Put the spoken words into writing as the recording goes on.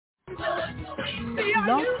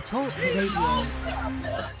Blog Talk Radio.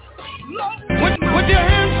 With your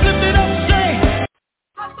hands lifted up, say,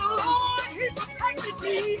 but the Lord, He protected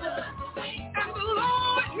me, and the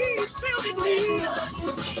Lord, He shielded me,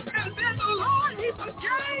 and then the Lord, He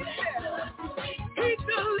forgave me. He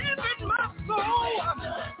delivered my soul.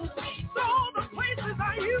 So the places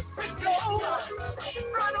I used to go,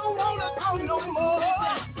 I don't want to go no more.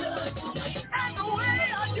 And the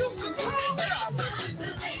way I used to talk,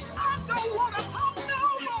 I don't want to talk no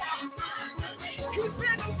more. You've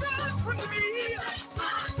been good for me.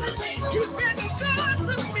 You've been good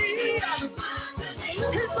to me. He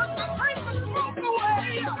put the type of smoke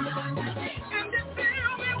away, and He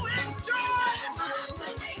filled me with joy,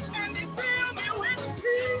 and He filled me with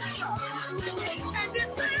peace, and He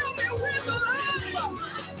filled me with love.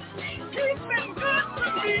 He's been good to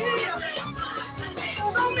me.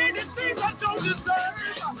 So many things I don't deserve.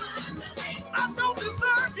 I don't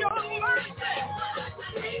deserve Your mercy.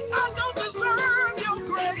 I don't deserve Your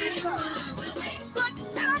grace. But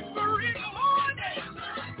every morning,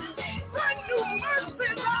 brand new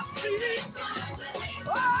mercies I see.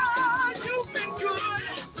 Oh, You've been good.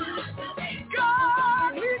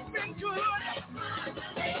 God, He's been good.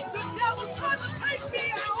 The devil tried to take me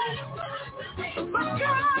out, but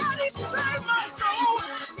God, He saved my soul.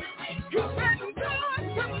 You've been good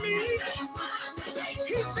to me.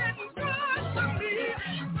 He's been good to me.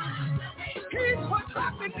 He's put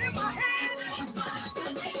nothing in my hand.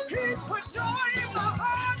 He's put joy in my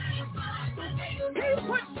heart. He's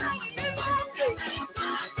put shouting in my feet.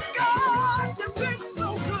 God, You've been so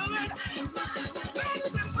good.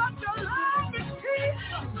 Nothing but Your love and peace.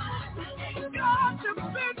 God, You've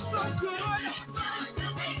been so good.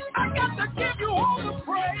 I got to give You all the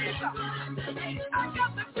praise. I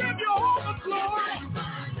got to give You all the glory.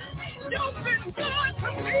 You've been good to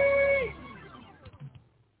me.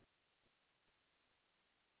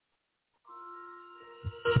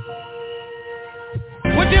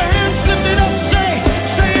 with your hands lifted up, say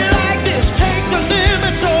it like this, take the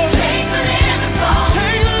limits off. Take the limits off.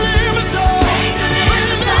 Take the limits off. Take the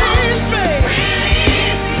limits off. Release me.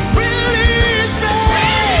 Release me.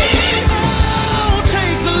 Oh,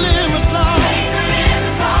 take the limits off.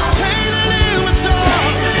 Take the limits off. Take the limits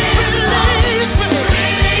off. Release me.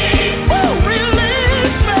 Oh,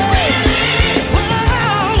 release me.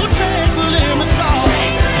 Oh, take the limits off.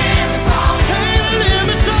 Take the limits off. Take the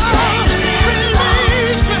limits off.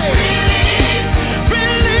 Release me.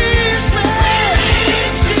 Release me.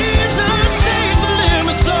 Jesus, take the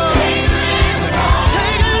limits off.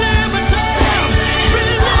 Take the limits off.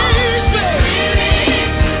 Release me.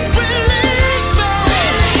 Release me.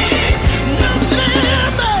 No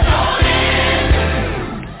limits.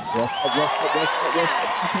 Yes,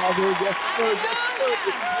 Chicago. Yes, sir.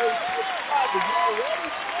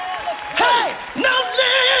 Hey, no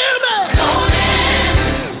limits.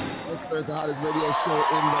 Yes, sir. The hottest radio show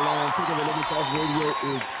in the land. Think of the Living Talk Radio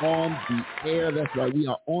is on the air. That's right. We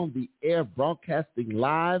are on the air, broadcasting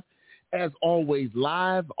live. As always,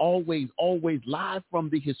 always live from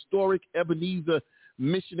the historic Ebenezer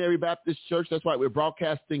Missionary Baptist Church. That's right. We're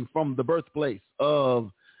broadcasting from the birthplace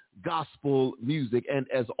of gospel music. And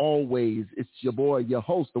as always, it's your boy, your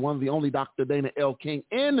host, the one, the only Dr. Dana L. King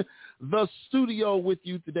in the studio with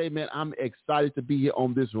you today, man. I'm excited to be here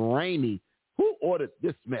on this rainy, who ordered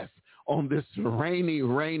this mess? On this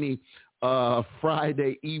rainy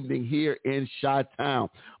Friday evening here in Chi-Town.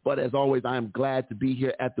 But as always, I am glad to be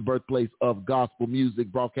here at the birthplace of gospel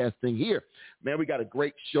music, broadcasting here. Man, we got a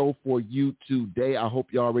great show for you today. I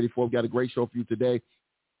hope y'all ready for it. We got a great show for you today,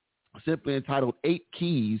 simply entitled 8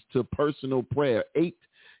 Keys to Personal Prayer. 8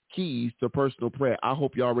 Keys to Personal Prayer. I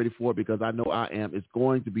hope y'all ready for it because I know I am. It's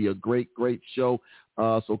going to be a great show.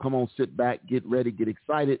 So come on, sit back, get ready, get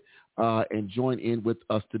excited, and join in with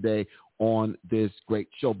us today on this great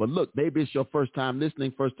show. But look, maybe it's your first time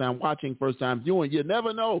listening, first time watching, first time viewing. You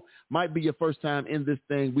never know. Might be your first time in this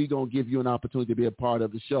thing. We're going to give you an opportunity to be a part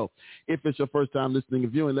of the show. If it's your first time listening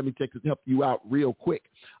and viewing, let me help you out real quick.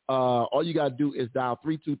 All you got to do is dial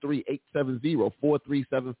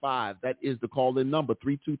 323-870-4375. That is the call-in number,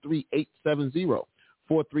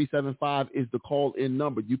 323-870-4375 is the call-in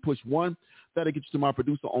number. You push 1, that'll get you to my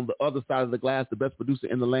producer on the other side of the glass, the best producer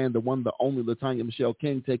in the land, the one, the only, Latanya Michelle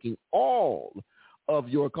King, taking all of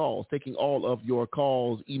your calls,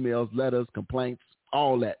 emails, letters, complaints,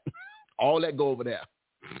 all that. All that go over there.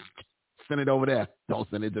 Send it over there. Don't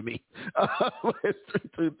send it to me. It's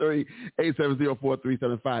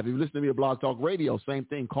 323-870-4375. If you listen to me at Blog Talk Radio, same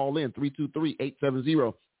thing. Call in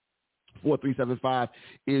 323-870-4375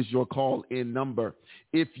 is your call-in number.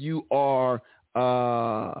 If you are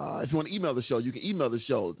If you want to email the show, you can email the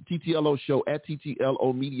show, the TTLO show at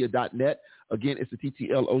ttlomedia.net. Again, it's the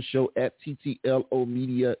TTLO show at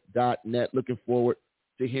ttlomedia.net. Looking forward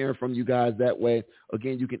to hearing from you guys that way.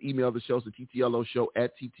 Again, you can email the show to TTLO show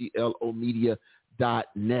at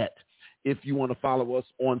ttlomedia.net. If you want to follow us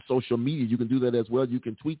on social media, you can do that as well. You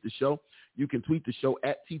can tweet the show. You can tweet the show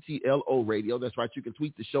at TTLO Radio. That's right. You can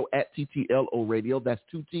tweet the show at TTLO Radio. That's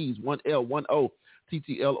 2 T's, 1 L, 1 O.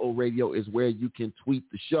 TTLO Radio is where you can tweet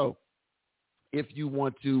the show. If you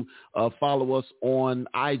want to follow us on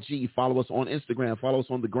IG, follow us on Instagram, follow us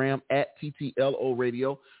on the gram at TTLO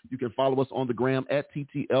Radio. You can follow us on the gram at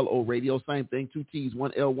TTLO Radio. Same thing, 2 T's,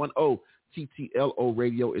 1 L, 1 O. TTLO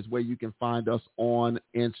Radio is where you can find us on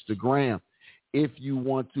Instagram. If you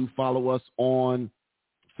want to follow us on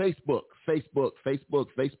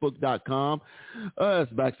Facebook.com.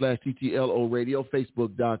 It's /TTLO Radio.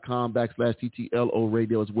 Facebook.com /TTLO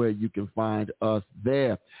Radio is where you can find us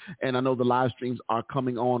there. And I know the live streams are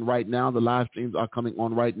coming on right now.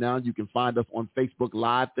 You can find us on Facebook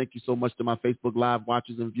Live. Thank you so much to my Facebook Live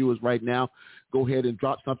watchers and viewers right now. Go ahead and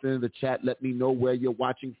drop something in the chat. Let me know where you're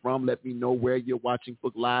watching from. Let me know where you're watching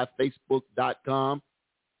Facebook Live. Facebook.com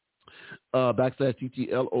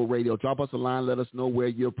 /TTLO Radio. Drop us a line. Let us know where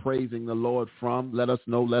you're praising the Lord from. Let us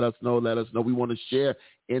know. We want to share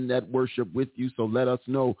in that worship with you, so let us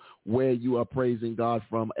know where you are praising God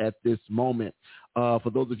from at this moment. For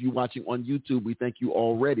those of you watching on YouTube, we thank you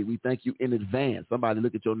already. We thank you in advance. Somebody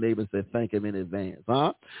look at your neighbor and say, thank him in advance.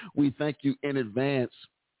 We thank you in advance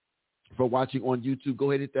for watching on YouTube.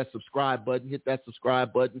 Go ahead and hit that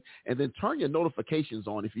subscribe button, and then turn your notifications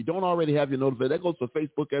on. If you don't already have your notification, that goes for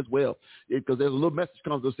Facebook as well, because there's a little message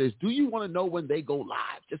comes that says, do you want to know when they go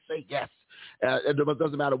live? Just say yes. It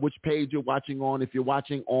doesn't matter which page you're watching on. If you're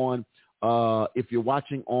watching on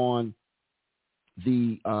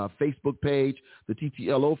the Facebook page, the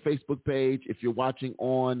TTLO Facebook page, if you're watching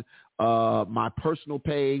on my personal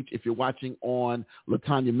page, if you're watching on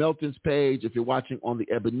LaTanya Melton's page, if you're watching on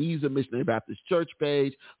the Ebenezer Missionary Baptist Church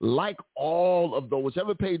page, like all of those,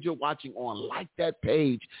 whichever page you're watching on, like that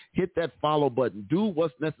page, hit that follow button, do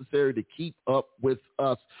what's necessary to keep up with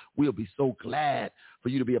us. We'll be so glad for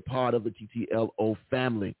you to be a part of the TTLO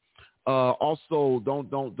family. Also,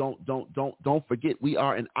 don't forget, we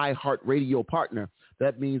are an iHeartRadio partner.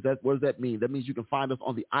 What does that mean? That means you can find us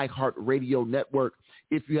on the iHeartRadio network.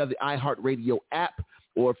 If you have the iHeartRadio app,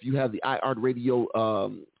 or if you have the iHeartRadio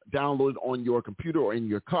downloaded on your computer or in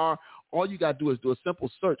your car, all you got to do is do a simple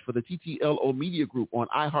search for the TTLO Media Group on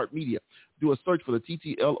iHeartMedia. Do a search for the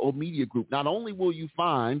TTLO Media Group. Not only will you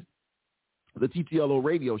find the TTLO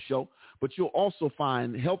radio show, but you'll also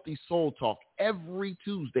find Healthy Soul Talk every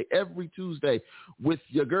Tuesday with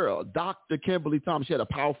your girl, Dr. Kimberly Thomas. She had a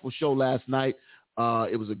powerful show last night.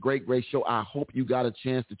 It was a great show. I hope you got a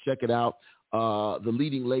chance to check it out. The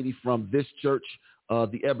leading lady from this church,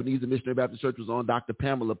 the Ebenezer Missionary Baptist Church, was on. Dr.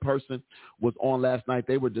 Pamela Person was on last night.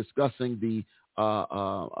 They were discussing the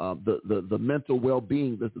mental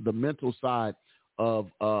well-being, the mental side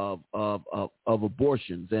of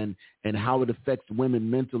abortions and how it affects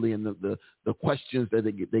women mentally, and the questions that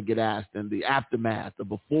they get asked, and the aftermath, the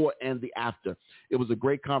before and the after. It was a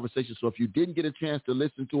great conversation. So if you didn't get a chance to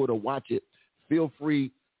listen to it or watch it, feel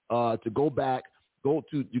free to go back.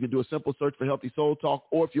 You can do a simple search for Healthy Soul Talk,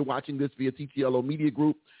 or if you're watching this via TTLO Media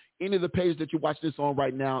Group, any of the pages that you watch this on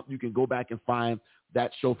right now, you can go back and find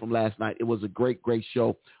that show from last night. It was a great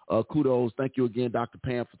show. Kudos. Thank you again, Dr.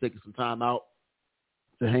 Pam, for taking some time out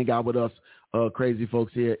to hang out with us crazy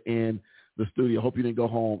folks here in the studio. Hope you didn't go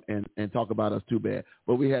home and talk about us too bad.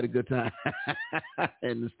 But we had a good time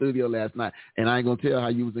in the studio last night. And I ain't going to tell how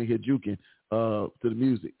you was in here juking to the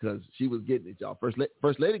music, because she was getting it, y'all. First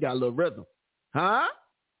lady got a little rhythm. Huh?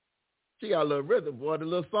 She got a little rhythm, boy. The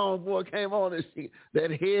little song, boy, came on, and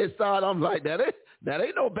that head nod. I'm like, that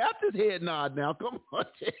ain't no Baptist head nod now. Come on.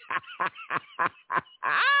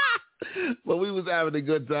 But we was having a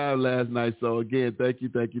good time last night. So again, thank you.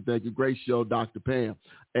 Great show, Dr. Pam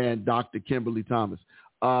and Dr. Kimberly Thomas.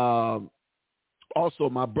 Also,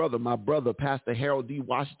 my brother, Pastor Harold D.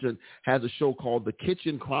 Washington, has a show called The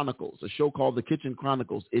Kitchen Chronicles.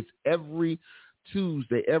 It's every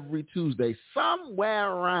Tuesday,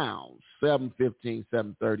 somewhere around 7:15,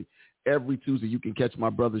 7:30. Every Tuesday, you can catch my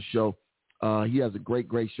brother's show. He has a great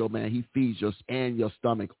show, man. He feeds your and your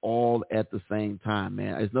stomach all at the same time,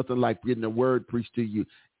 man. It's nothing like getting the word preached to you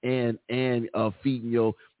and feeding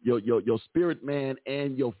your spirit man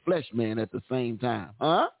and your flesh man at the same time,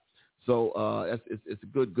 huh? So it's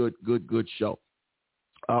a good show.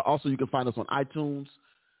 Also, you can find us on iTunes,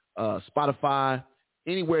 Spotify,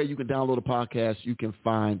 Anywhere you can download a podcast, you can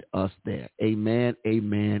find us there. Amen,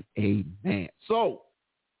 amen, amen. So,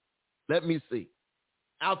 let me see.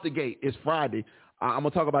 Out the gate, it's Friday. I'm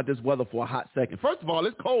going to talk about this weather for a hot second. First of all,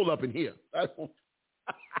 it's cold up in here.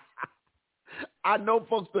 I know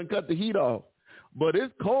folks done cut the heat off, but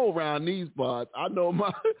it's cold around these parts. I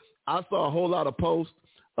saw a whole lot of posts.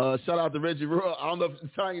 Shout out to Reggie Roy. I don't know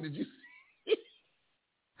if Tanya, did you see?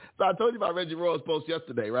 So I told you about Reggie Roy's post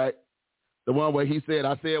yesterday, right? The one where he said,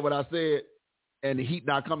 I said what I said, and the heat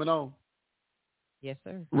not coming on. Yes,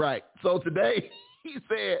 sir. Right. So today he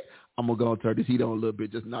said, I'm gonna go and turn this heat on a little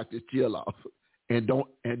bit, just knock this chill off. And don't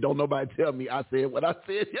nobody tell me I said what I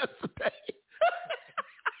said yesterday.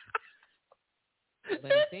 But he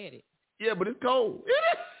said it. Yeah, but it's cold.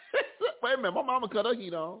 Wait a minute, my mama cut her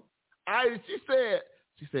heat on. She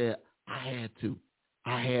said, I had to.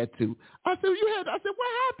 I said, well, you had to. I said, what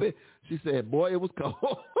happened? She said, boy, it was cold.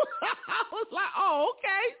 I was like, oh,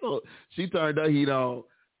 okay. So she turned her heat on.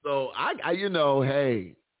 So I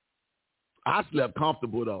hey, I slept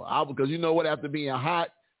comfortable though. Because you know what, after being hot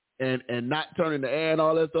and not turning the air and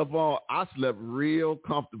all that stuff on, I slept real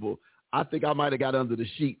comfortable. I think I might have got under the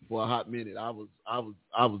sheet for a hot minute. I was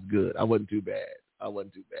good. I wasn't too bad.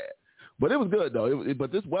 But it was good though.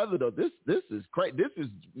 But this weather though, this is crazy. This is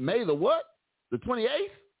May the what? The 28th?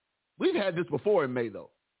 We've had this before in May though.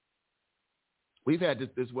 We've had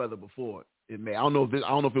this weather before in May. I don't know if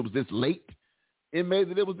it was this late in May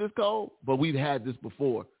that it was this cold, but we've had this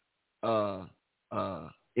before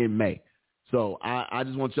in May. So I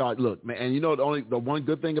just want y'all look, man. And you know the one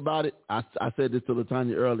good thing about it, I said this to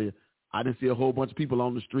LaTanya earlier. I didn't see a whole bunch of people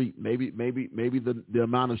on the street. Maybe the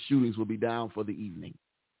amount of shootings will be down for the evening.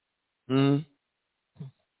 I'm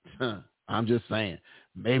just saying.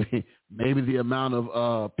 Maybe the amount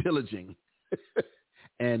of pillaging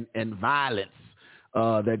and violence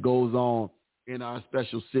that goes on in our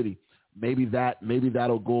special city, maybe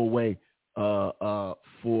that'll go away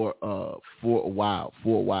for a while.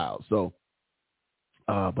 So,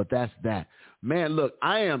 but that's that. Man, look,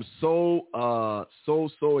 I am so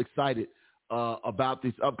excited about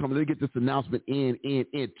this upcoming. Let me get this announcement in.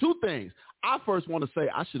 Two things. I first want to say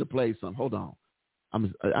I should have played some. Hold on. I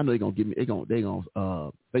know they're gonna give me.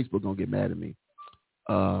 Facebook gonna get mad at me.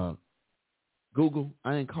 Google,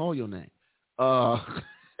 I ain't call your name.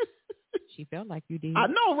 She felt like you did. I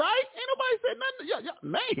know, right? Ain't nobody said nothing. Yeah,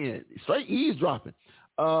 man, straight eavesdropping.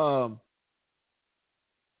 What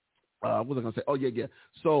was I gonna say? Oh yeah.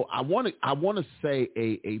 So I want to say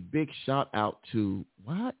a big shout out to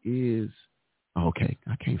okay.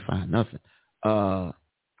 I can't find nothing. All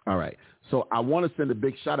right. So I want to send a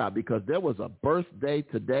big shout out because there was a birthday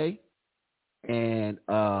today, and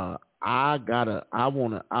I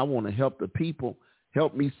want to help the people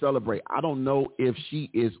help me celebrate. I don't know if she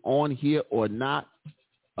is on here or not,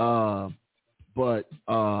 but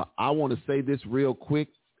I want to say this real quick.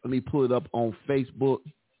 Let me pull it up on Facebook,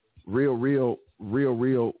 real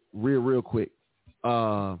quick.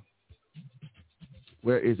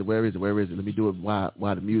 Where is it? Let me do it while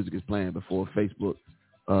the music is playing before Facebook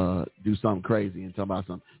do something crazy and talk about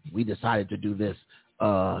something. We decided to do this.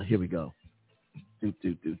 Here we go.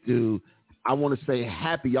 I want to say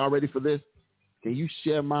happy. Y'all ready for this? Can you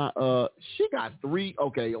share my she got 3.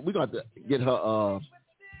 Okay, we're gonna have to get her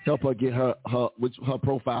help her get her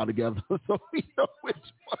profile together so we know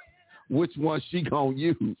which one she gonna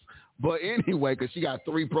use. But anyway, because she got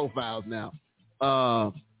 3 profiles now.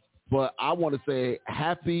 But I want to say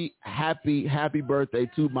happy birthday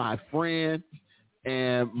to my friend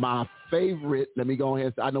and my favorite. Let me go ahead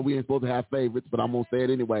and say, I know we ain't supposed to have favorites, but I'm going to say it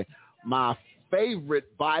anyway. My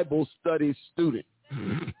favorite Bible study student.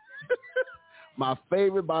 My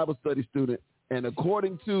favorite Bible study student. And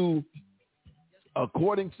according to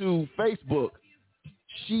Facebook,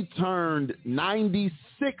 she turned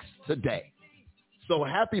 96 today. So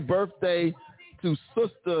happy birthday to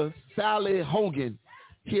Sister Sally Hogan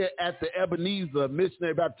here at the Ebenezer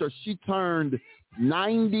Missionary Baptist Church. She turned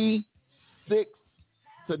 96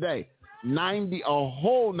 today. A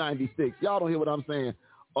whole 96. Y'all don't hear what I'm saying.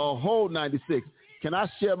 A whole 96. Can I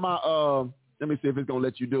share my let me see if it's gonna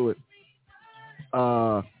let you do it.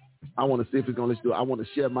 I want to see if it's gonna let you do it. I want to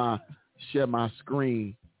share my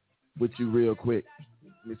screen with you real quick.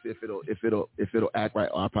 Let me see if it'll act right.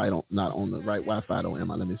 Oh, I probably not on the right Wi-Fi though,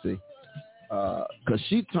 am I? Let me see. Cause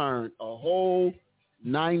she turned a whole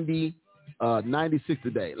 96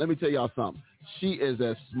 today. Let me tell y'all something. She is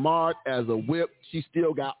as smart as a whip. She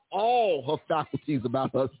still got all her faculties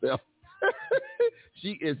about herself.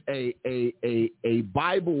 She is a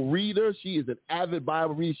Bible reader. She is an avid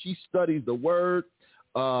Bible reader. She studies the Word.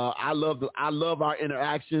 I love our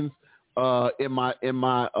interactions. in my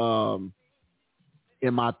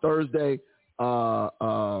Thursday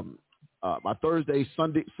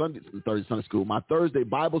Sunday school, my Thursday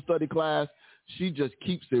Bible study class. She just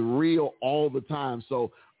keeps it real all the time.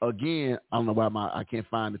 So again, I don't know why I can't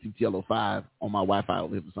find the TTL05 on my Wi-Fi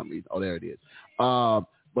over here for some reason. Oh, there it is.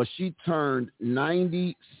 But she turned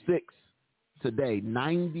 96 today,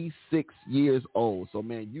 96 years old. So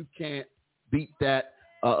man, you can't beat that.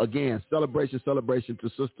 Again, celebration to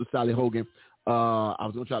Sister Sally Hogan. I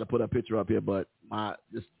was gonna try to put a picture up here, but my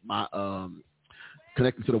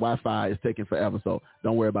connecting to the Wi-Fi is taking forever, so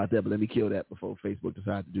don't worry about that. But let me kill that before Facebook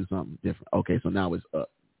decides to do something different. Okay, so now it's up.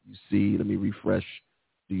 You see, let me refresh.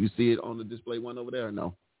 Do you see it on the display one over there or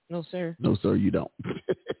no? No, sir. No, sir, you don't.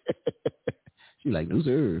 She's like, no,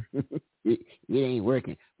 sir. it ain't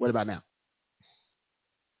working. What about now?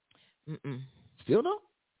 Still no?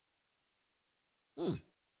 Okay.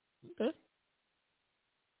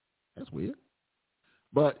 That's weird.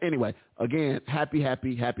 But anyway, again, happy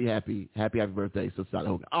birthday, Sister Sally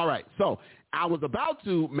Hogan. All right, so I was about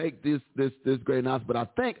to make this great announcement, but I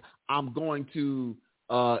think I'm going to,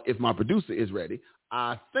 if my producer is ready,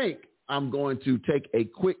 I think I'm going to take a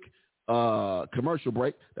quick commercial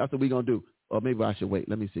break. That's what we're gonna do. Or maybe I should wait.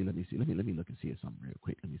 Let me see. Let me look and see something real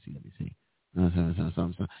quick. Let me see.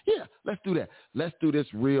 Yeah, let's do that. Let's do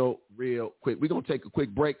this real quick. We're gonna take a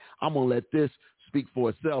quick break. I'm gonna let this speak for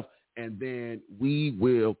itself. And then we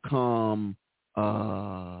will come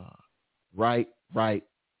right back.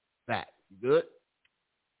 You good?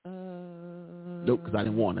 Nope, because I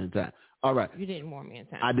didn't warn in time. All right. You didn't warn me in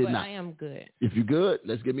time. I did not. I am good. If you're good,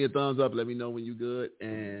 let's give me a thumbs up. Let me know when you're good,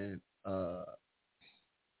 and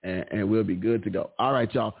we'll be good to go. All right,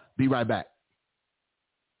 y'all. Be right back.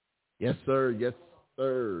 Yes, sir. Yes,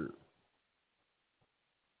 sir.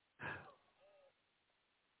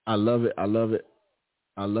 I love it.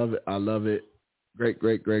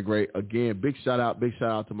 Great. Again, big shout out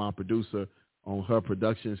to my producer on her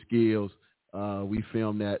production skills. We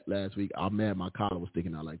filmed that last week. I'm mad my collar was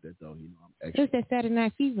sticking out like that, though. You know, I'm extra. It's that Saturday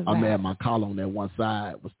Night Fever. I'm mad my collar on that one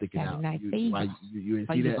side was sticking Saturday out. Night Fever. You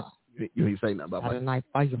didn't see that? You ain't say nothing about Saturday that. Night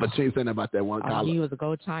Fever. But you ain't saying nothing about that one collar. All you was a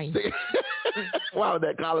gold chain. Why was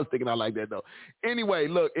that collar sticking out like that, though? Anyway,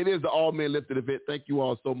 look, it is the All Men Lifted event. Thank you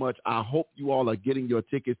all so much. I hope you all are getting your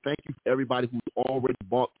tickets. Thank you for everybody who's already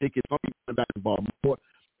bought tickets. Some people went back and bought more.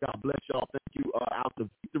 God bless y'all. Thank you out to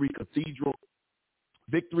Victory Cathedral.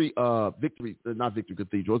 Not Victory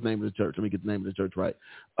Cathedral. What's the name of the church? Let me get the name of the church right.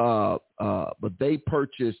 But they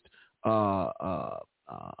purchased, come on.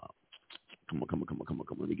 Let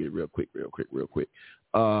me get it real quick.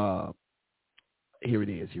 Here it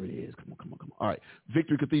is. Come on. All right.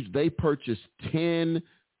 Victory Cathedral, they purchased 10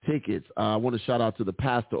 tickets. I want to shout out to the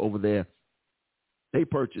pastor over there. They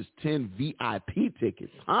purchased 10 VIP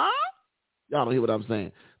tickets. Huh? Y'all don't hear what I'm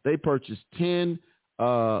saying. They purchased 10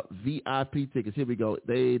 VIP tickets. Here we go.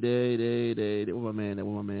 They. That woman. That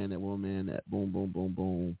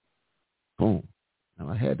boom. Now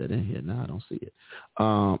I had that in here. Now I don't see it.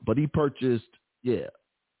 But he purchased,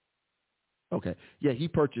 Okay. Yeah, he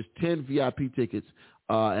purchased 10 VIP tickets,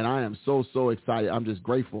 and I am so excited. I'm just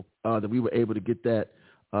grateful that we were able to get that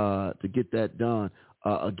done.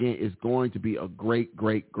 Again, it's going to be a great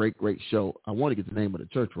show. I want to get the name of the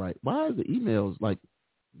church right. Why is the emails like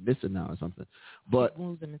missing now or something? But she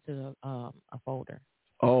moves them into a folder.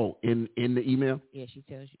 Oh, in the email? Yeah, she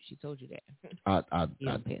told you that. I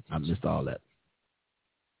missed all that.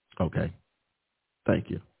 Okay. Thank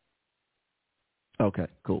you. Okay,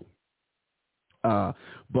 cool.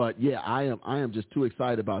 But yeah, I am just too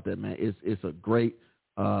excited about that, man. It's a great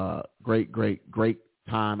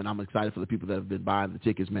time, and I'm excited for the people that have been buying the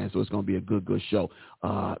tickets, man. So it's going to be a good show.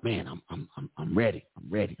 Man, I'm ready.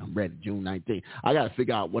 June 19th. I got to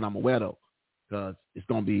figure out what I'm gonna wear though, because it's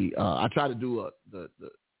going to be. I try to do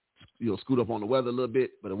scoot up on the weather a little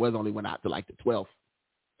bit, but the weather only went out to like the 12th.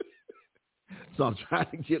 So I'm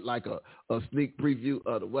trying to get like a sneak preview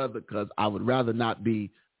of the weather, because I would rather not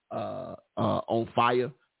be on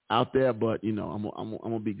fire out there, but you know, I'm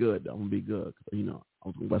gonna be good. I'm gonna be good. You know,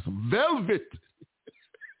 I'm gonna wear some velvet.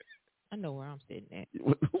 I know where I'm sitting at.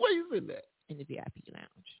 Where you sitting at? In the VIP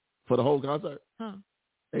lounge. For the whole concert? Huh?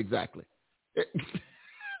 Exactly.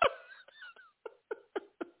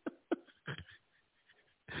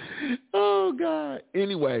 Oh God.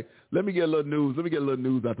 Anyway, let me get a little news.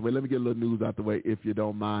 Out the way. If you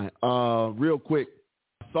don't mind. Real quick,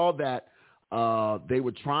 I saw that they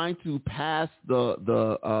were trying to pass the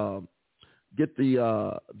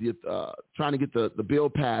bill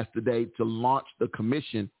passed today to launch the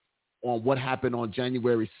commission on what happened on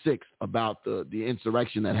January 6th about the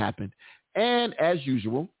insurrection that happened. And as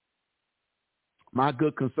usual, my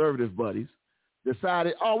good conservative buddies,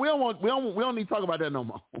 decided, oh, we don't need to talk about that no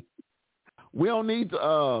more. We don't need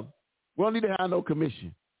to have no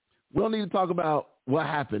commission. We don't need to talk about what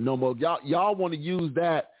happened no more. Y'all want to use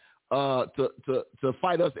that to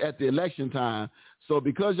fight us at the election time. So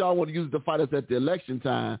because y'all want to use it to fight us at the election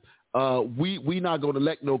time, we not going to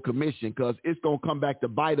elect no commission because it's going to come back to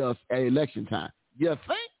bite us at election time. You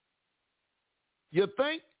think? You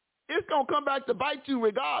think? It's going to come back to bite you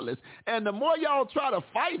regardless. And the more y'all try to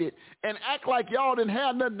fight it and act like y'all didn't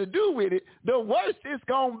have nothing to do with it, the worse it's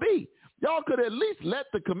going to be. Y'all could at least let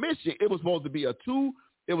the commission, it was supposed to be it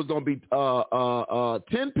was going to be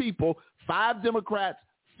 10 people, 5 Democrats,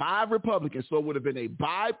 5 Republicans. So it would have been a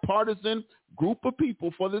bipartisan group of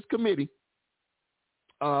people for this committee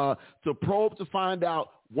to probe to find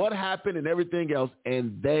out what happened and everything else.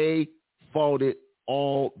 And they fought it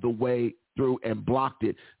all the way through and blocked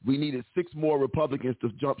it. We needed 6 more Republicans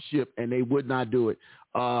to jump ship, and they would not do it.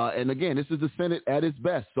 And again, this is the Senate at its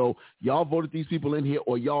best. So y'all voted these people in here,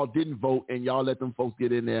 or y'all didn't vote, and y'all let them folks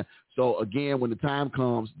get in there. So again, when the time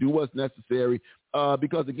comes, do what's necessary.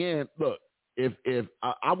 Because again, look, if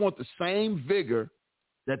I want the same vigor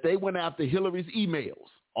that they went after Hillary's emails,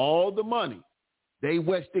 all the money they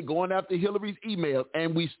wasted going after Hillary's emails,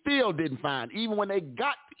 and we still didn't find, even when they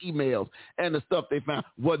got the emails and the stuff they found,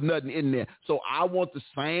 wasn't nothing in there. So I want the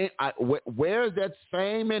same. Where's that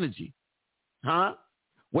same energy? Huh?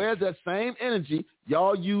 Where's that same energy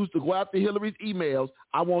y'all used to go after Hillary's emails?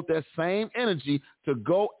 I want that same energy to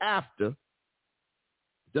go after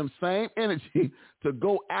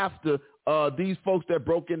these folks that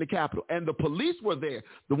broke in the Capitol. And the police were there.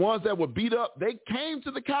 The ones that were beat up, they came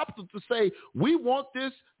to the Capitol to say, we want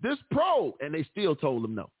this probe. And they still told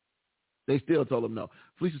them no.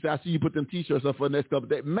 Felicia said, I see you put them T-shirts up for the next couple of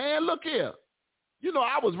days. Man, look here. You know,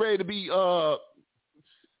 I was ready to be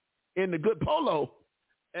in the good polo.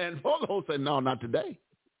 And Polo said, no, not today.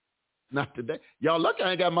 Not today. Y'all lucky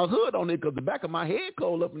I ain't got my hood on it because the back of my head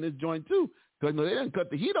cold up in this joint too. Because they didn't cut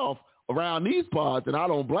the heat off around these parts, and I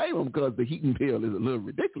don't blame them because the heating bill is a little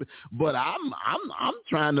ridiculous. But I'm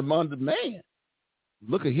trying to man.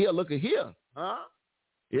 Look at here, huh?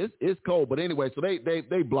 It's cold. But anyway, so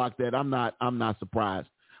they blocked that. I'm not surprised.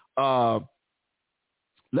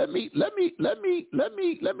 Let me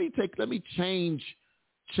change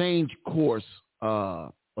course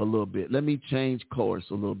a little bit. Let me change course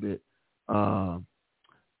a little bit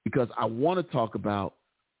because I want to talk about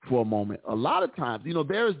for a moment. A lot of times, you know,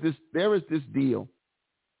 there is this deal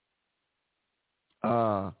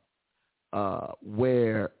where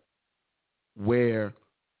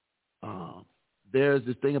there's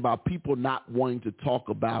this thing about people not wanting to talk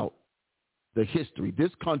about the history. This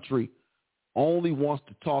country only wants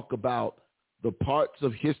to talk about the parts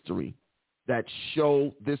of history that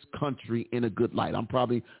show this country in a good light. I'm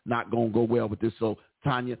probably not going to go well with this. So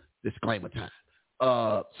Tanya, disclaimer time.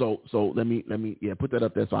 So let me put that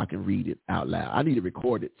up there so I can read it out loud. I need to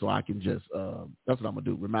record it so I can just that's what I'm gonna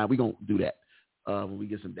do. We're gonna do that when we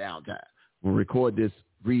get some downtime. We'll record this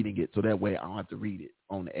reading it so that way I don't have to read it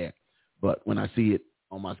on the air. But when I see it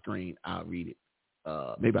on my screen, I'll read it.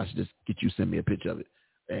 Maybe I should just get you to send me a picture of it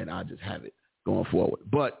and I'll just have it going forward.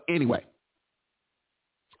 But anyway,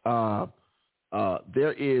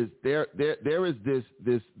 there is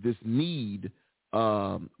this need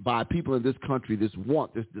by people in this country, this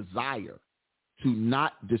desire to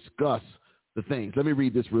not discuss the things. Let me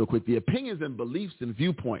read this real quick. The opinions and beliefs and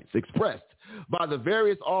viewpoints expressed by the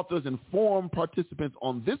various authors and forum participants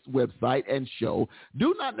on this website and show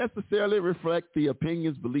do not necessarily reflect the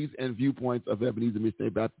opinions, beliefs, and viewpoints of Ebenezer Missionary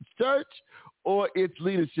Baptist Church or its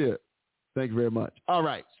leadership. Thank you very much. All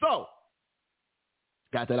right, so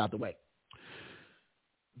got that out the way.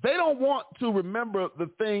 They don't want to remember the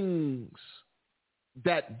things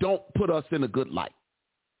that don't put us in a good light.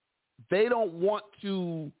 They don't want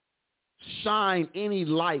to shine any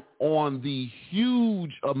light on the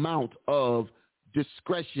huge amount of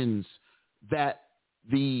discretions that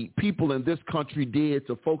the people in this country did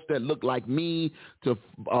to folks that look like me, to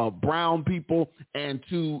brown people, and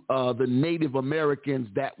to the Native Americans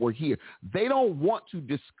that were here. They don't want to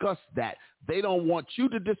discuss that. They don't want you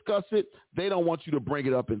to discuss it. They don't want you to bring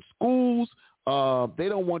it up in schools. They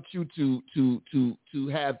don't want you to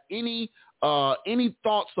have any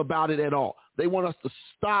thoughts about it at all. They want us to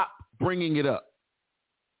stop bringing it up.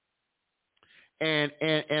 And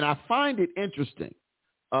I find it interesting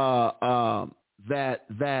that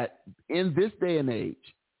in this day and age,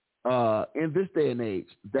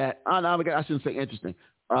 that I shouldn't say interesting.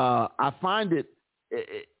 I find it.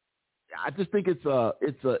 I just think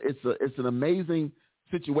it's an amazing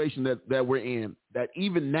situation that we're in. That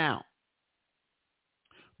even now,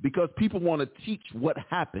 because people want to teach what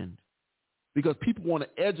happened, because people want to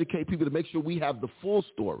educate people to make sure we have the full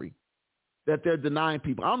story, that they're denying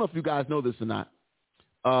people. I don't know if you guys know this or not.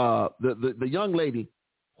 The young lady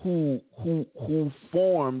who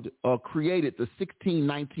formed or created the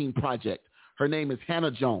 1619 Project, her name is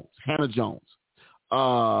Hannah Jones. Hannah Jones.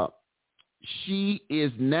 She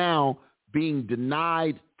is now being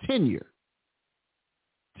denied tenure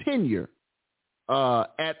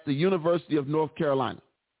at the University of North Carolina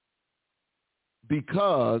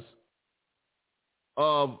because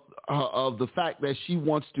of the fact that she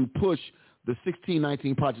wants to push the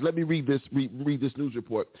 1619 Project. Let me read this news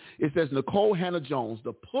report. It says Nicole Hannah Jones,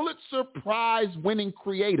 the Pulitzer Prize-winning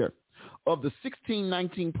creator of the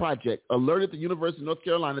 1619 Project, alerted the University of North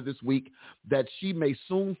Carolina this week that she may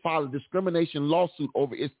soon file a discrimination lawsuit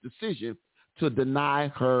over its decision to deny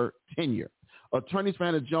her tenure. Attorneys for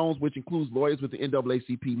Hannah Jones, which includes lawyers with the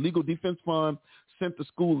NAACP Legal Defense Fund, sent the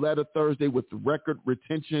school letter Thursday with a record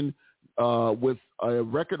retention notice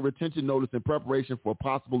in preparation for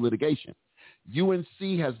possible litigation.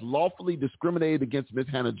 UNC has lawfully discriminated against Ms.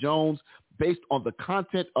 Hannah Jones based on the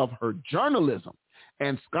content of her journalism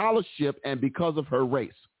and scholarship and because of her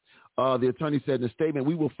race. The attorney said in a statement,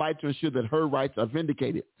 "We will fight to ensure that her rights are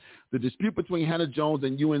vindicated." The dispute between Hannah Jones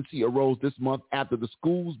and UNC arose this month after the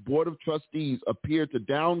school's board of trustees appeared to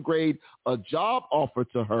downgrade a job offer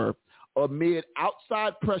to her amid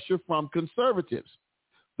outside pressure from conservatives.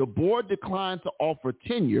 The board declined to offer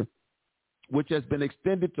tenure, which has been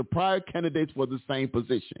extended to prior candidates for the same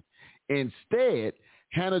position. Instead,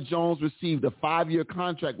 Hannah Jones received a 5-year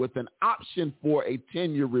contract with an option for a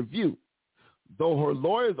tenure review, though her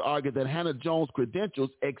lawyers argued that Hannah Jones' credentials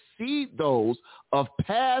exceed those of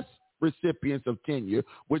past recipients of tenure,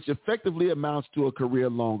 which effectively amounts to a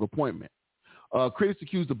career-long appointment. Critics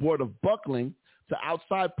accused the board of buckling to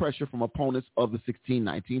outside pressure from opponents of the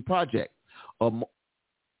 1619 Project.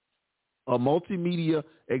 A multimedia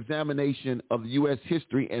examination of U.S.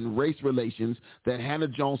 history and race relations that Hannah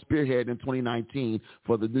Jones spearheaded in 2019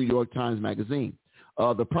 for the New York Times Magazine.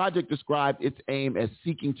 The project described its aim as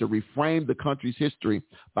seeking to reframe the country's history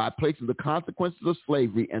by placing the consequences of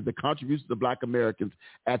slavery and the contributions of Black Americans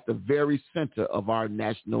at the very center of our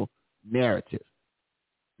national narrative.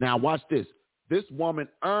 Now, watch this. This woman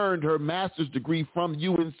earned her master's degree from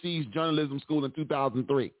UNC's journalism school in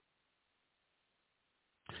 2003.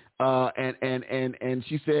 And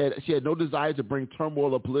she said she had no desire to bring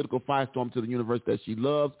turmoil or political firestorm to the university that she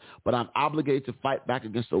loves, but I'm obligated to fight back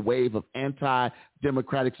against a wave of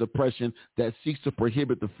anti-democratic suppression that seeks to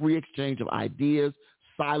prohibit the free exchange of ideas,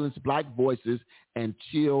 silence Black voices, and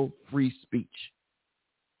chill free speech.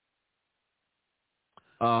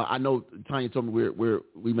 I know Tanya told me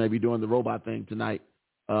we may be doing the robot thing tonight.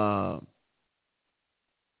 Yeah,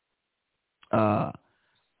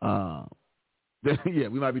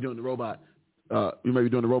 we might be doing the robot. We may be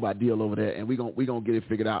doing the robot deal over there, and we gonna get it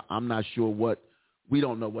figured out. I'm not sure we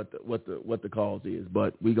don't know what the cause is,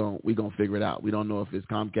 but we gonna figure it out. We don't know if it's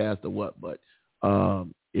Comcast or what, but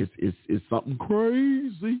it's something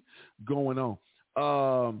crazy going on.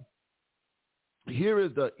 Here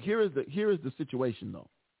is the situation though.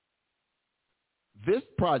 This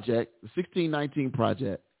project, the 1619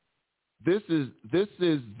 Project, this is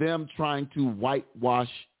them trying to whitewash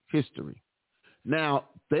history. Now,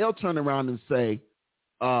 they'll turn around and say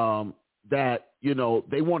that,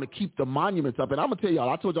 they want to keep the monuments up. And I'm going to tell y'all,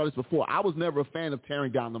 I told y'all this before, I was never a fan of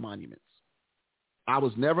tearing down the monuments. I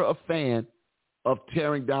was never a fan of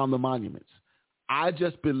tearing down the monuments. I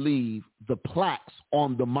just believe the plaques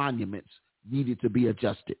on the monuments needed to be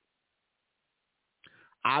adjusted.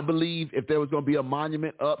 I believe if there was going to be a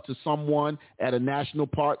monument up to someone at a national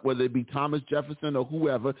park, whether it be Thomas Jefferson or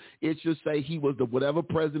whoever, it should say he was the whatever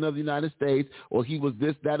president of the United States, or he was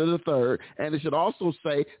this, that, or the third. And it should also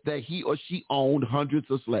say that he or she owned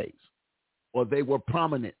hundreds of slaves, or they were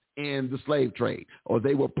prominent in the slave trade, or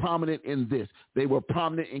they were prominent in this. They were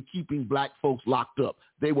prominent in keeping Black folks locked up.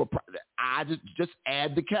 I just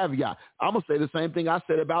add the caveat. I'm going to say the same thing I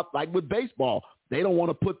said about, like, with baseball. They don't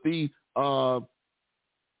want to put the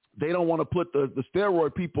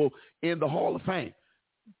steroid people in the Hall of Fame.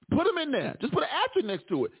 Put them in there. Just put an asterisk next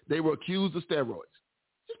to it. They were accused of steroids.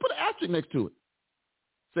 Just put an asterisk next to it.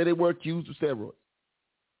 Say they were accused of steroids.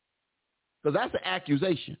 Because that's an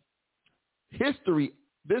accusation. This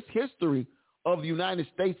history of the United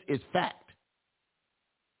States is fact.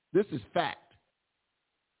 This is fact.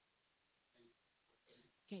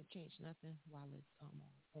 Can't change nothing while it's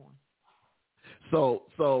on. So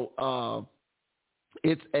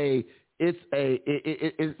it's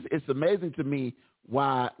amazing to me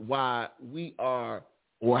why we are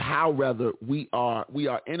or how rather we are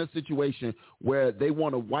in a situation where they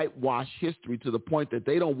want to whitewash history to the point that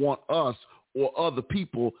they don't want us or other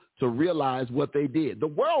people to realize what they did. The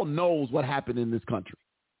world knows what happened in this country.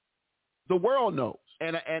 The world knows.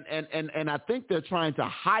 And I think they're trying to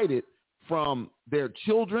hide it from their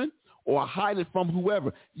children or hide it from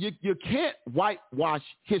whoever. You can't whitewash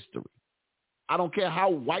history. I don't care how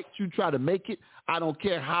white you try to make it. I don't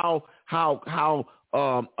care how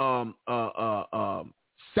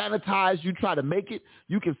sanitized you try to make it.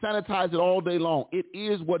 You can sanitize it all day long. It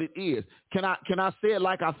is what it is. Can I say it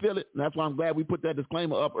like I feel it? And that's why I'm glad we put that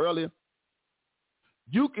disclaimer up earlier.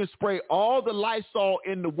 You can spray all the Lysol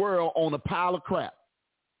in the world on a pile of crap.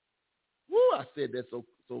 Woo, I said that so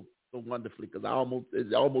wonderfully because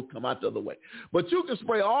it almost come out the other way. But you can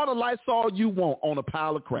spray all the Lysol you want on a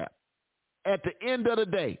pile of crap. At the end of the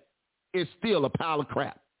day, it's still a pile of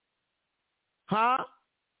crap. Huh?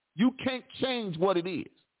 You can't change what it is.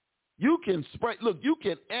 You can spray, look, you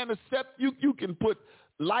can antiseptic, you can put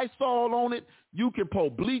Lysol on it, you can pour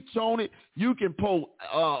bleach on it, you can pour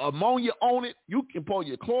ammonia on it, you can pour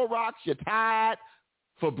your Clorox, your Tide,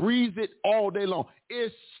 Febreze it all day long.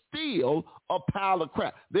 It's still a pile of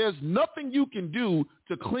crap. There's nothing you can do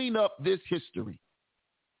to clean up this history.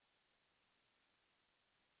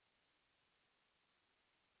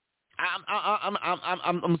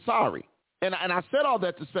 I'm sorry. And I said all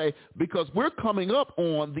that to say because we're coming up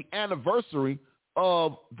on the anniversary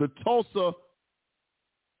of the Tulsa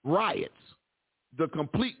riots, the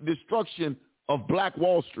complete destruction of Black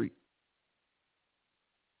Wall Street.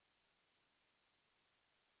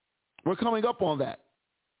 We're coming up on that.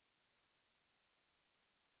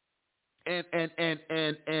 And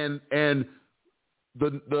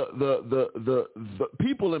the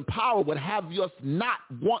people in power would have us not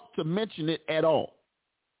want to mention it at all.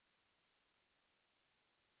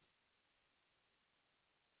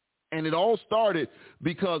 And it all started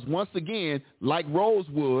because once again, like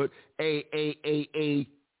Rosewood, a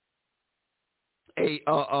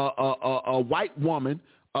white woman,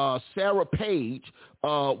 Sarah Page,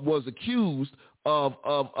 was accused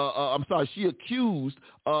she accused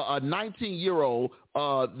a 19-year-old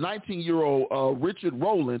Richard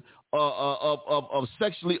Rowland of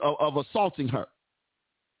sexually assaulting her.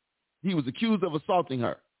 He was accused of assaulting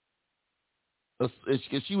her.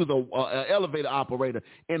 She was an elevator operator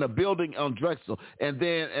in a building on Drexel, and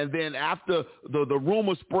then after the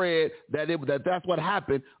rumor spread that's what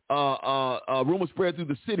happened. Rumor spread through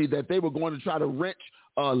the city that they were going to try to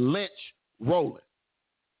lynch Rowland,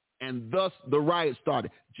 and thus the riot started.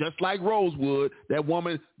 Just like Rosewood, that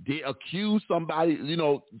woman did accuse somebody,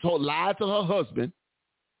 lied to her husband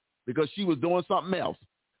because she was doing something else,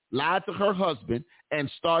 lied to her husband, and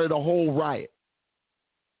started a whole riot.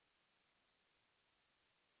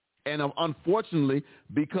 And unfortunately,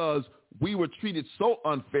 because we were treated so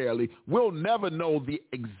unfairly, we'll never know the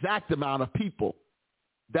exact amount of people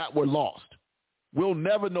that were lost. We'll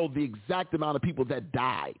never know the exact amount of people that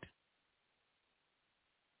died.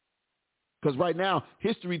 Because right now,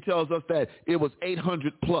 history tells us that it was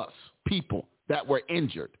 800 plus people that were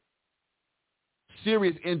injured.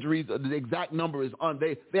 Serious injuries, the exact number is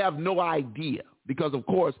they have no idea. Because, of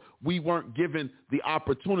course, we weren't given the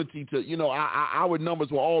opportunity to, our numbers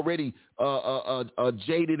were already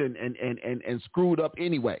jaded and screwed up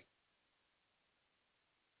anyway.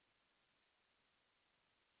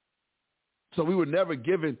 So we were never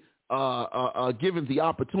given the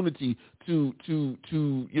opportunity to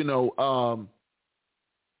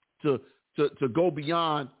go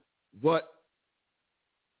beyond what.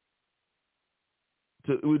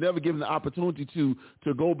 We were never given the opportunity to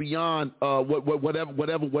go beyond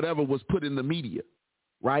whatever was put in the media,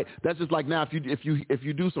 right? That's just like now if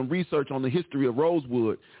you do some research on the history of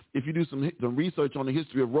Rosewood,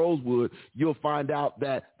 you'll find out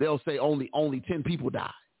that they'll say only 10 people died,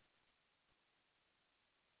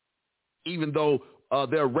 even though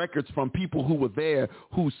there are records from people who were there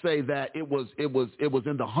who say that it was in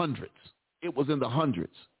the hundreds. It was in the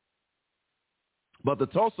hundreds. But the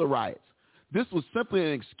Tulsa riots. This was simply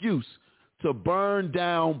an excuse to burn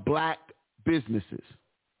down black businesses.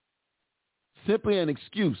 Simply an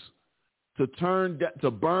excuse to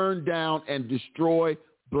burn down and destroy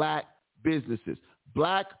black businesses.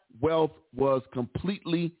 Black wealth was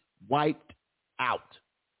completely wiped out.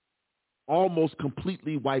 Almost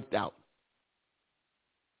completely wiped out.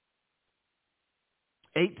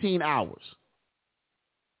 18 hours.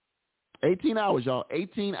 18 hours, y'all.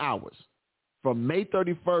 18 hours. From May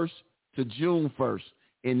 31st to June 1st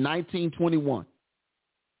in 1921,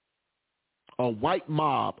 a white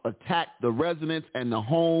mob attacked the residents and the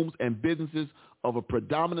homes and businesses of a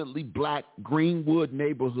predominantly black Greenwood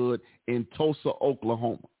neighborhood in Tulsa,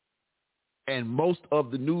 Oklahoma. And most of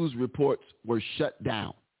the news reports were shut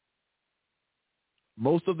down.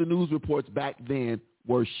 Most of the news reports back then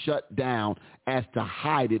were shut down as to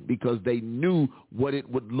hide it because they knew what it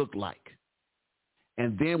would look like.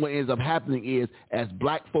 And then what ends up happening is, as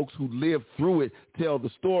black folks who live through it tell the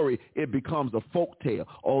story, it becomes a folk tale.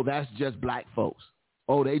 Oh, that's just black folks.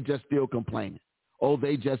 Oh, they just still complaining. Oh,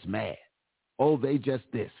 they just mad. Oh, they just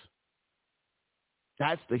this.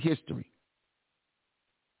 That's the history.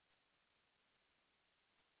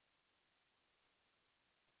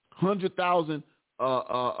 $100,000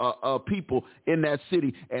 people in that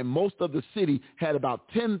city, and most of the city had about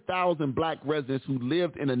 10,000 black residents who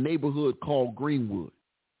lived in a neighborhood called Greenwood.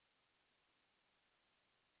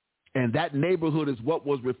 And that neighborhood is what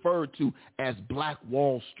was referred to as Black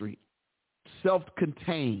Wall Street.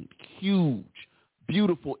 Self-contained, huge,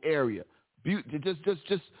 beautiful area.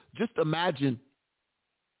 Just imagine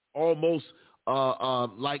almost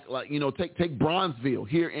like take Bronzeville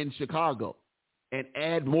here in Chicago and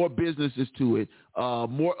add more businesses to it,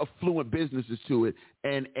 more affluent businesses to it,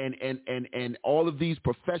 and all of these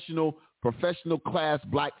professional class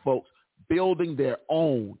black folks building their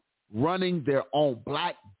own, running their own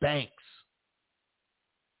black banks,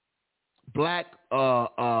 black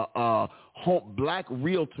black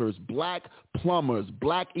realtors, black plumbers,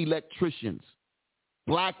 black electricians,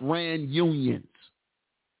 black ran unions,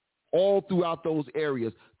 all throughout those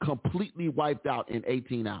areas, completely wiped out in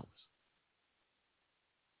 18 hours.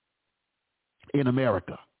 In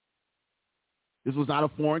America. This was not a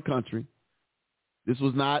foreign country. This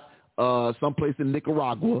was not someplace in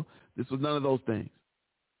Nicaragua. This was none of those things.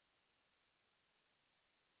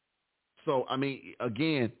 So, I mean,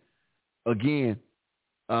 again,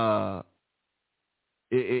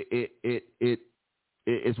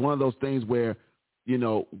 it's one of those things where,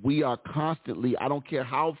 we are constantly, I don't care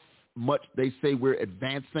how much they say we're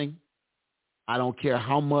advancing. I don't care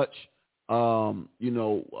how much,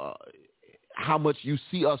 how much you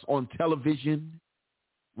see us on television,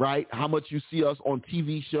 right? How much you see us on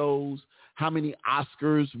TV shows, how many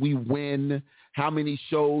Oscars we win, how many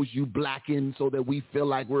shows you blacken so that we feel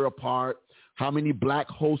like we're a part, how many black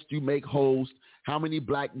hosts you make host, how many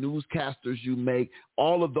black newscasters you make.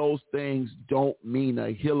 All of those things don't mean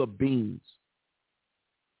a hill of beans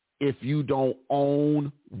if you don't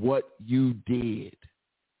own what you did.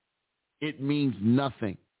 It means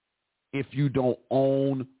nothing if you don't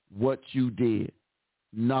own what you did.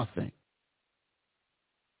 Nothing.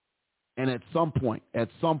 And at some point,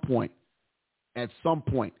 it's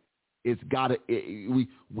got to,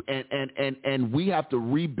 and we have to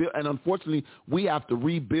rebuild, and unfortunately, we have to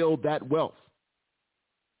rebuild that wealth.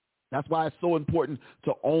 That's why it's so important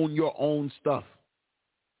to own your own stuff.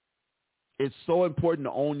 It's so important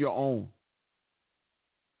to own your own.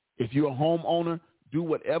 If you're a homeowner, do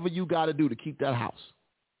whatever you got to do to keep that house.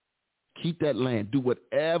 Keep that land. Do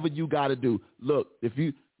whatever you got to do. Look,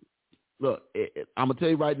 I'm gonna tell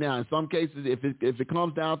you right now. In some cases, if it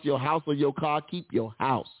comes down to your house or your car, keep your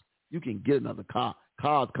house. You can get another car.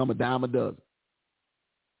 Cars come a dime a dozen.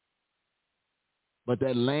 But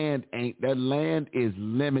that land is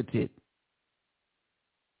limited.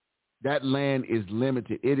 That land is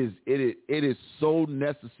limited. It is so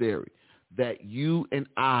necessary that you and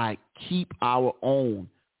I keep our own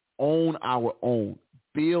our own.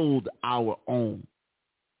 Build our own.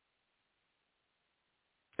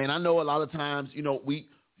 And I know a lot of times, we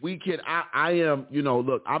can, I am,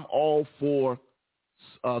 look, I'm all for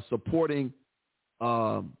supporting,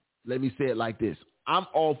 let me say it like this. I'm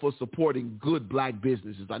all for supporting good black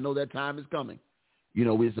businesses. I know that time is coming.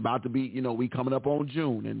 It's about to be, we coming up on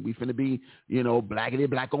June, and we finna be,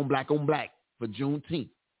 black on black for Juneteenth.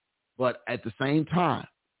 But at the same time,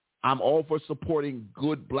 I'm all for supporting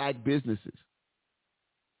good black businesses.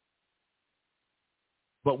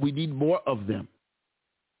 But we need more of them,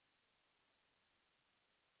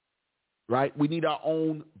 right? We need our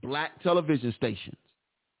own black television stations.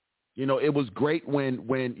 It was great when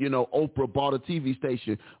Oprah bought a TV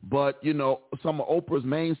station, but, some of Oprah's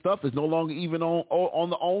main stuff is no longer even on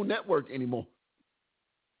the OWN network anymore.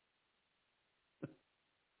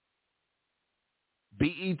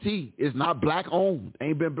 BET is not black owned.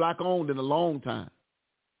 Ain't been black owned in a long time.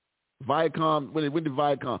 Viacom, when did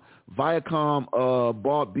Viacom? Viacom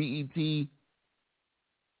bought BET.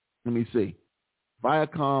 Let me see.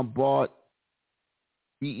 Viacom bought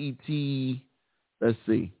BET. Let's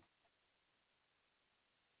see.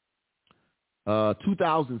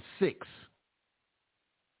 2006.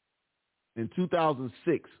 In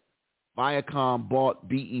 2006, Viacom bought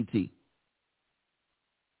BET.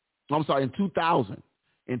 I'm sorry, in 2000.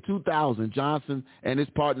 In 2000, Johnson and his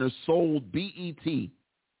partners sold BET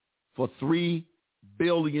for $3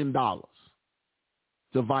 billion to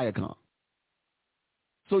Viacom.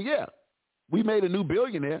 So, yeah, we made a new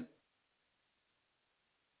billionaire.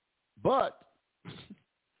 But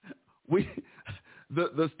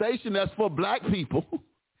the station that's for black people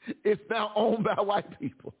is now owned by white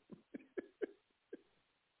people.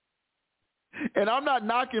 And I'm not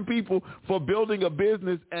knocking people for building a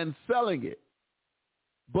business and selling it.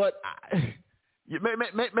 But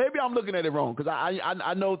maybe I'm looking at it wrong, because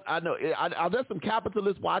I know there's some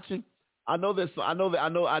capitalists watching. I know there's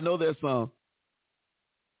some.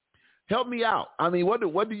 Help me out. I mean, what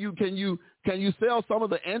do you can you sell some of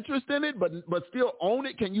the interest in it, but still own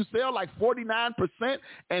it? Can you sell like 49%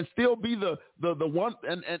 and still be the one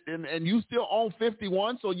and you still own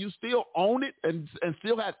 51, so you still own it and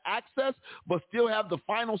still have access, but still have the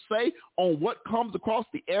final say on what comes across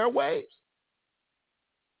the airwaves?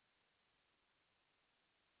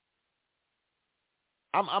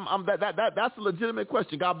 That's a legitimate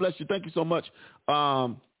question. God bless you. Thank you so much.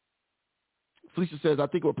 Felicia says, I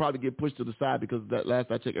think it will probably get pushed to the side because that last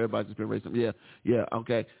I checked, everybody's just been raising. Yeah,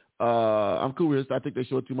 okay. I'm cool with this. I think they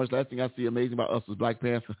showed too much. Last thing I see amazing about us was Black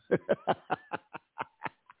Panther.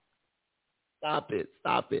 Stop it.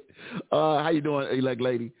 How you doing, elect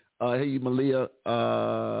lady? Hey, Malia.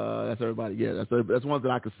 That's everybody. Yeah, that's ones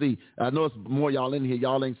that I can see. I know it's more y'all in here.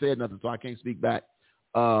 Y'all ain't said nothing, so I can't speak back.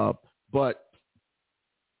 But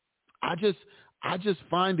I just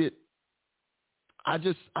find it. I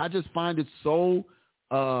just find it so.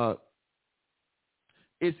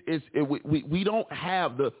 We don't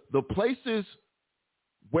have the places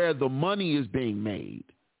where the money is being made.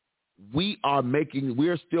 We're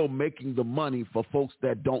still making the money for folks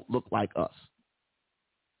that don't look like us.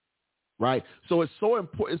 Right? So it's so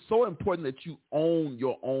important. It's so important that you own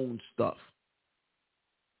your own stuff.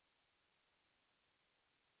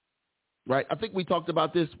 Right? I think we talked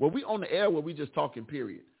about this. Were we on the air? Were we just talking,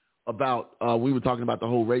 period? About we were talking about the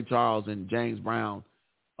whole Ray Charles and James Brown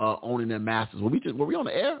owning their masters. Were we on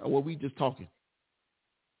the air, or were we just talking?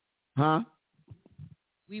 Huh?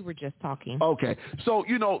 We were just talking. Okay, so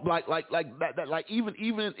like that, like even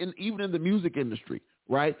in the music industry,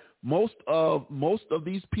 right? Most of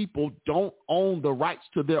these people don't own the rights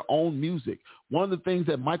to their own music. One of the things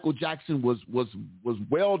that Michael Jackson was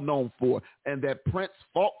well known for, and that Prince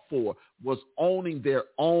fought for, was owning their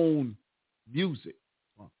own music.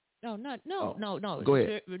 No. Go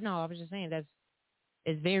ahead. No, I was just saying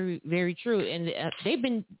it's very, very true. And they've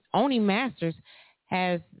been owning masters.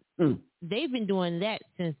 They've been doing that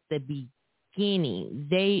since the beginning.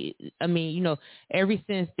 Ever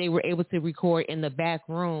since they were able to record in the back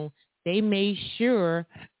room, they made sure,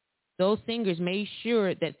 those singers made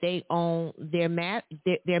sure that they own their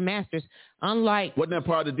masters. Unlike, wasn't that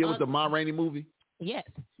part of the deal with the Ma Rainey movie? Yes.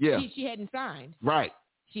 Yeah. She hadn't signed. Right.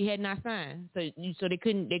 She had not signed, so they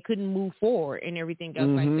couldn't move forward and everything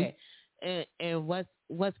else like that. And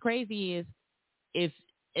what's crazy is if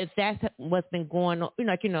that's what's been going on,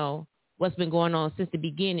 what's been going on since the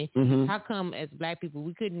beginning. How come as black people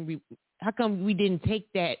how come we didn't take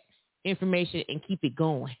that information and keep it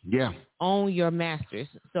going? Yeah, own your masters,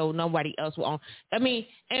 so nobody else will own. I mean,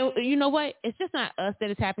 and you know what? It's just not us that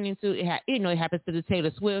it's happening to. It happens to the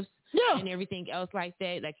Taylor Swifts. Yeah. And everything else like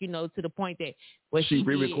that, to the point that she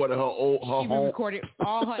re-recorded re-recorded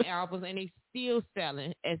all her albums, and they still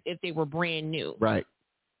selling as if they were brand new. Right.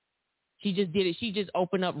 She just did it. She just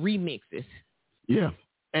opened up remixes. Yeah.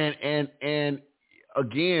 And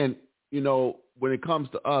again, you know, when it comes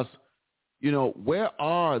to us, you know, where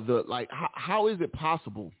are the, like, how is it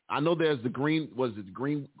possible? I know there's the Green, is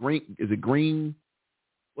it Green?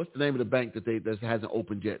 What's the name of the bank that hasn't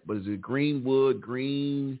opened yet? But is it Greenwood,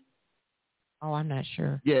 Green? Oh, I'm not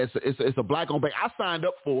sure. Yeah, it's a black-owned bank. I signed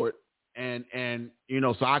up for it, and you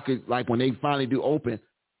know, so I could, like, when they finally do open,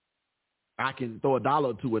 I can throw $1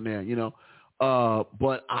 or $2 in there, you know.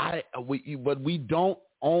 But we don't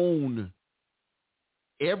own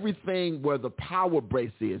everything where the power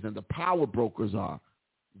base is and the power brokers are.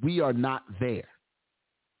 We are not there.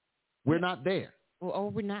 We're not there. Well,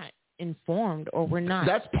 or we're not informed, or we're not.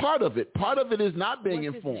 That's part of it. Part of it is not being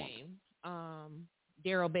informed. What's his name?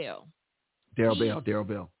 Daryl Bell. Daryl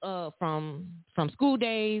Bell. From School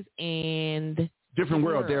Days and Different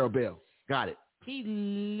World. Daryl Bell. Got it. He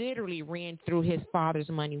literally ran through his father's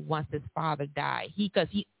money once his father died.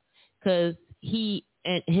 Because he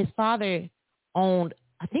and his father owned.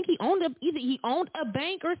 I think he owned a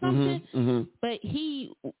bank or something. Mm-hmm. But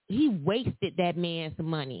he wasted that man's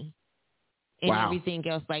money and everything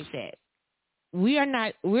else like that. we are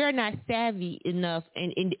not savvy enough,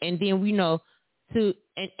 and then we know to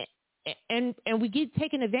and we get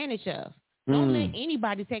taken advantage of. Don't let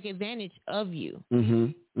anybody take advantage of you.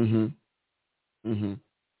 And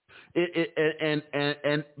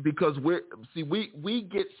because we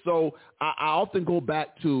get so I often go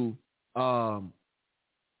back to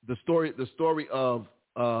the story of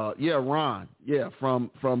Ron,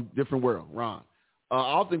 from Different World, Ron. I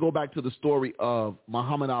often go back to the story of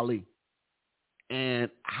Muhammad Ali and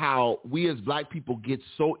how we as black people get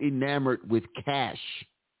so enamored with cash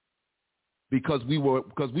because we were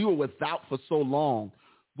without for so long.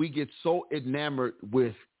 We get so enamored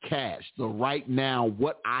with cash. So right now,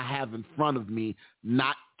 what I have in front of me,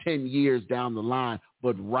 not 10 years down the line,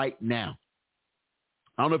 but right now.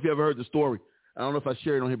 I don't know if you ever heard the story. I don't know if I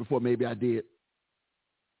shared it on here before. Maybe I did.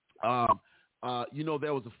 There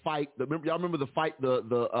was a fight. Y'all remember the fight,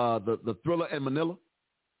 the Thriller in Manila?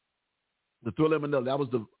 The Thriller in Manila. That was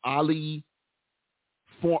the Ali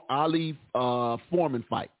Foreman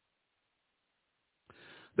fight.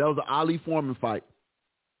 That was the Ali Foreman fight.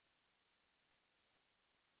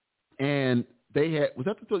 And they had, was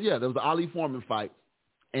that the, yeah, there was the Ali Foreman fight.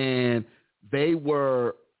 And they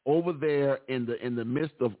were over there in the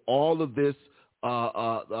midst of all of this.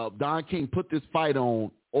 Don King put this fight on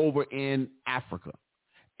over in Africa.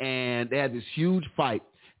 And they had this huge fight.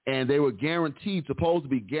 And they were supposed to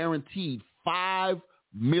be guaranteed $5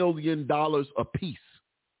 million apiece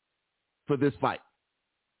for this fight.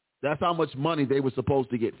 That's how much money they were supposed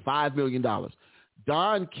to get, $5 million.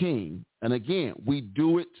 Don King, and again, we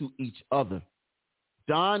do it to each other.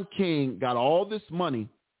 Don King got all this money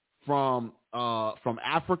from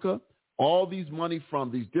Africa, all these money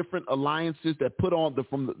from these different alliances that put on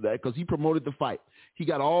because he promoted the fight. He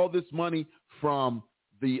got all this money from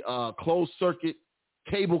the closed circuit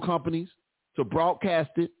cable companies to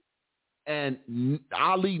broadcast it, and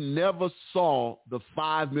Ali never saw the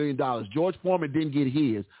 $5 million. George Foreman didn't get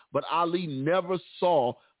his, but Ali never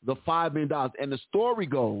saw the $5 million. And the story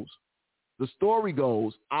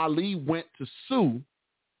goes, Ali went to sue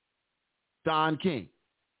Don King.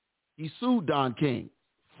 He sued Don King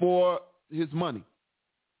for his money.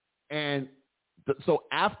 And so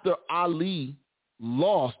after Ali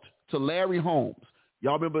lost to Larry Holmes,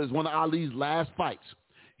 y'all remember it was one of Ali's last fights.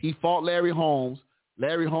 He fought Larry Holmes.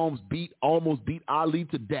 Larry Holmes almost beat Ali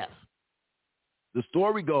to death. The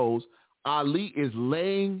story goes, Ali is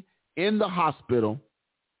laying in the hospital,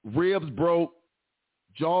 ribs broke,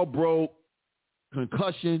 jaw broke,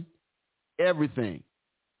 concussion, everything.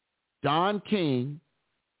 Don King,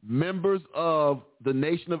 members of the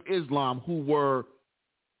Nation of Islam who were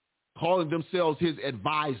calling themselves his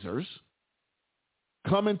advisors,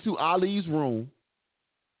 come into Ali's room,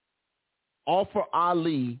 offer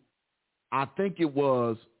Ali, I think it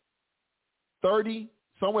was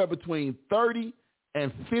somewhere between $30,000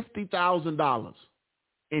 and $50,000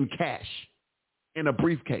 in cash in a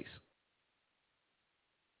briefcase,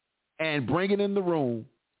 and bring it in the room,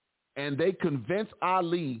 and they convinced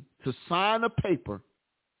Ali to sign a paper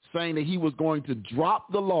saying that he was going to drop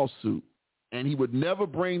the lawsuit and he would never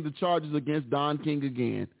bring the charges against Don King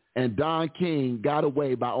again. And Don King got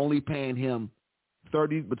away by only paying him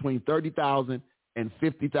between $30,000 and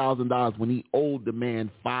 $50,000 when he owed the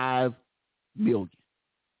man $5 million.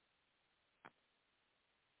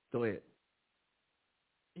 Go ahead.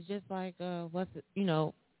 It's just like I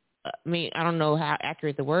don't know how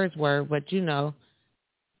accurate the words were, but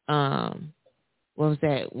what was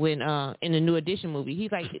that when in the New Edition movie?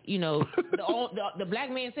 He's like, the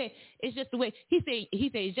black man said it's just the way he said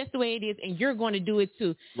it's just the way it is, and you're going to do it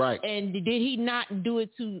too. Right. And did he not do it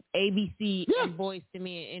to ABC and Boyz II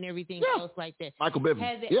Men and everything else like that? Michael Bivins.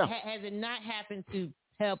 Has it not happened to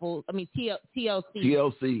Pebble? I mean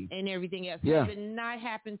TLC and everything else. Yeah. Has it not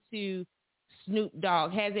happened to Snoop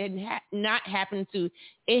Dogg? Has it not happened to?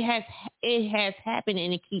 It has happened,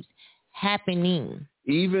 and it keeps happening.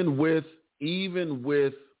 Even with and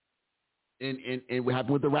what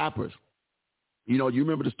happened with the rappers. You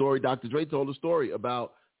remember the story, Dr. Dre told the story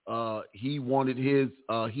about he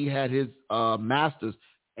had his masters,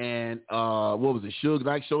 and what was it, Suge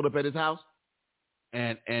Knight showed up at his house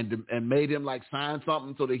and made him like sign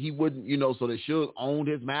something so that he wouldn't, so that Suge owned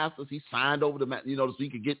his masters. He signed over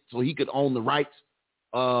so he could own the rights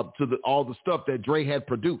to all the stuff that Dre had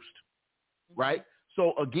produced. Right?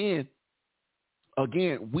 So again,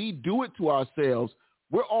 we do it to ourselves.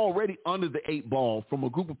 We're already under the 8 ball from a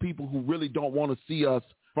group of people who really don't want to see us,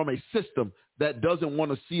 from a system that doesn't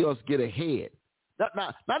want to see us get ahead.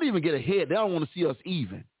 Not even get ahead. They don't want to see us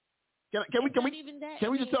even. Can we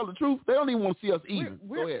just tell the truth? They don't even want to see us even.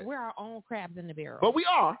 We're our own crabs in the barrel. But we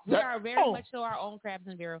are. We are very much so our own crabs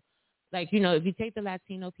in the barrel. Like, if you take the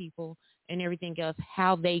Latino people and everything else,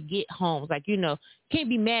 how they get homes, like, can't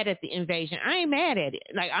be mad at the invasion. I ain't mad at it.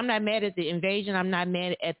 Like, I'm not mad at the invasion. I'm not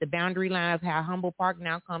mad at the boundary line of how Humboldt Park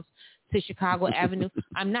now comes to Chicago Avenue.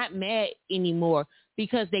 I'm not mad anymore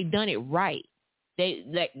because they done it right. They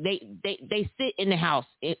sit in the house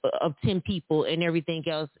of 10 people and everything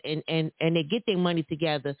else, and they get their money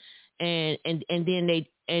together, and then they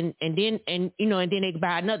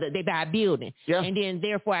buy they buy a building, and then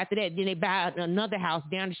therefore after that, then they buy another house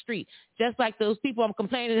down the street. Just like those people I'm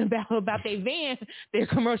complaining about their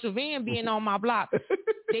commercial van being on my block.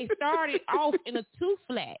 They started off in a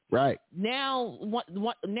 2-flat. Right. Now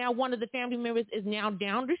one of the family members is now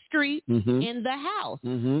down the street mm-hmm. in the house,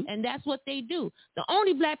 mm-hmm. and that's what they do. The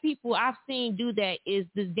only black people I've seen do that is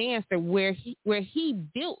this dancer where he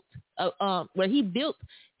built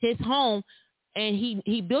his home. And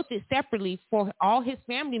he built it separately for all his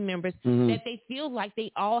family members mm-hmm. that they feel like they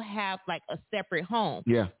all have like a separate home.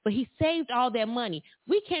 Yeah. But he saved all that money.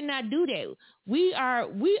 We cannot do that. We are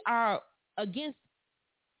against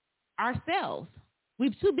ourselves.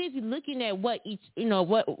 We're too busy looking at what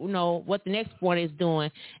what the next one is doing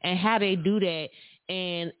and how they do that,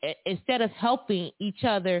 and instead of helping each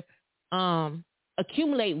other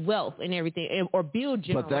accumulate wealth and everything, or build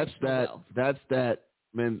generational wealth. That's that.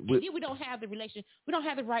 Man, we don't have the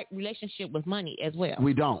right relationship with money as well.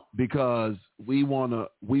 We don't, because we rather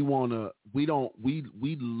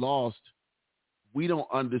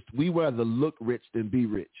look rich than be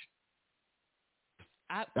rich.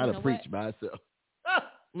 Gotta preach by itself.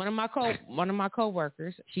 One of my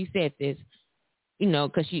coworkers, she said this,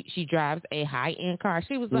 because she drives a high-end car.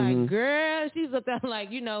 She was mm-hmm. like, girl, she's up there like,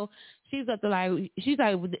 she's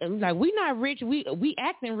like, we not rich, we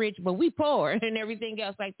acting rich, but we poor and everything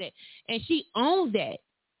else like that. And she owned that.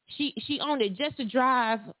 She owned it just to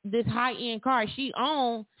drive this high-end car. She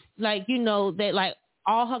owned, that like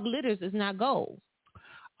all her glitters is not gold.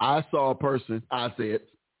 I saw a person at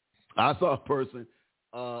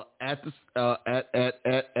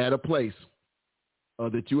a place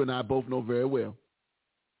that you and I both know very well,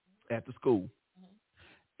 at the school,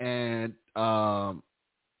 and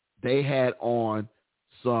they had on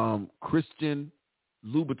some Christian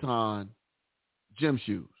Louboutin gym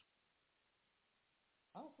shoes.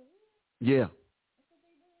 Oh, for real? Yeah.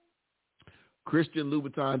 Christian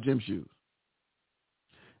Louboutin gym shoes.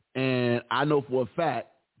 And I know for a fact,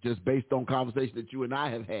 just based on conversation that you and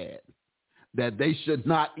I have had, that they should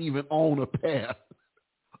not even own a pair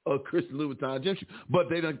of Christian Louboutin gym shoes. But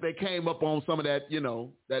they came up on some of that,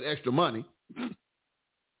 that extra money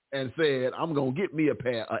and said, I'm going to get me a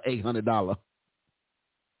pair of $800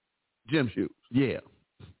 gym shoes. Yeah.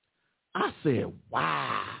 I said,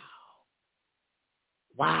 wow.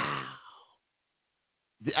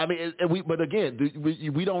 I mean, but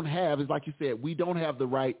again, we don't have, it's like you said, we don't have the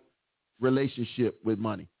right relationship with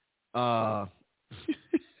money.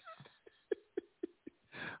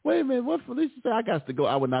 Wait a minute, what Felicia said? I got to go.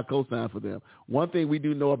 I would not co-sign for them. One thing we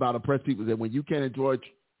do know about oppressed people is that when you can't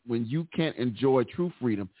enjoy true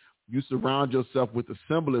freedom, you surround yourself with the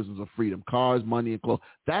symbolisms of freedom: cars, money, and clothes.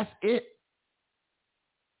 That's it.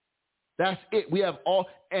 We have all,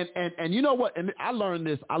 and you know what? And I learned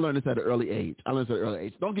this at an early age.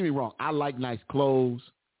 Don't get me wrong. I like nice clothes.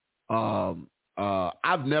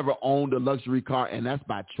 I've never owned a luxury car, and that's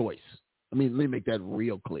by choice. Let me make that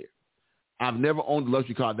real clear. I've never owned a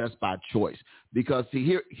luxury car. That's by choice. Because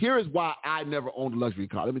see, here is why I never owned a luxury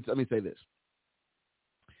car. Let me say this.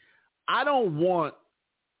 I don't want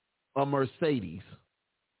a Mercedes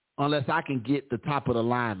unless I can get the top of the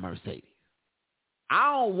line Mercedes.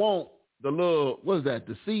 I don't want the little, what is that?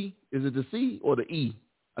 The C? Is it the C or the E?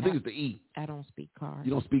 I think it's the E. I don't speak car. You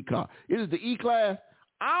don't speak car. Is it the E class?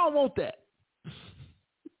 I don't want that.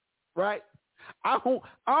 Right? I don't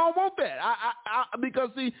want that. Because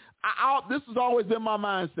see, this has always been my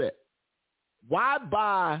mindset. Why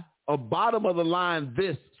buy a bottom of the line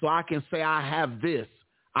this so I can say I have this?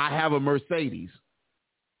 I have a Mercedes.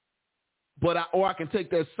 Or I can take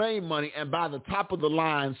that same money and buy the top of the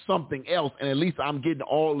line something else, and at least I'm getting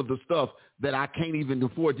all of the stuff that I can't even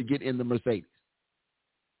afford to get in the Mercedes.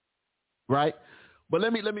 Right? But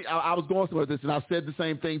I was going through this, and I said the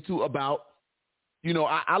same thing too about,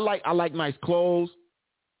 I like nice clothes.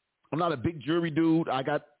 I'm not a big jewelry dude. I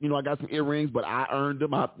got some earrings, but I earned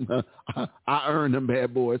them. I earned them,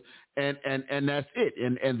 bad boys. And that's it.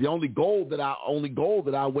 And the only gold that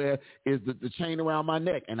I wear is the chain around my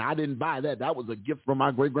neck. And I didn't buy that. That was a gift from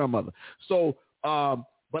my great grandmother. So,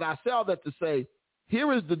 but I say all that to say,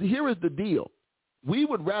 Here is the deal. We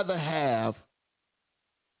would rather have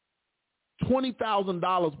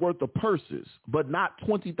 $20,000 worth of purses, but not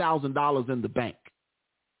 $20,000 in the bank.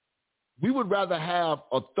 We would rather have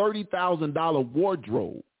a $30,000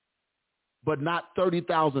 wardrobe, but not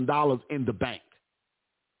 $30,000 in the bank.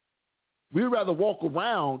 We'd rather walk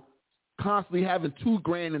around constantly having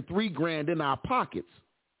 $2,000 and $3,000 in our pockets,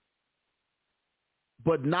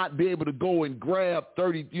 but not be able to go and grab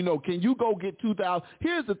 30. Can you go get 2,000?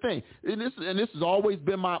 Here's the thing, and this has always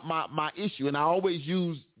been my issue, and I always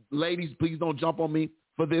use, ladies, please don't jump on me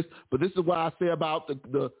for this, but this is what I say about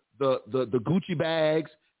the Gucci bags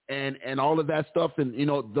and all of that stuff. And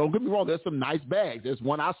don't get me wrong, there's some nice bags. There's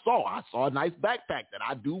one I saw a nice backpack that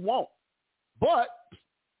I do want, but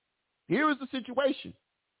here is the situation.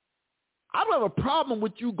 I don't have a problem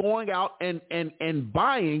with you going out and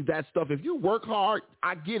buying that stuff. If you work hard,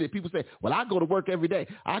 I get it. People say, well, I go to work every day.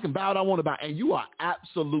 I can buy what I want to buy. And you are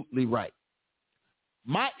absolutely right.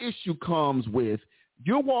 My issue comes with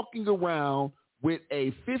you're walking around with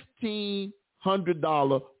a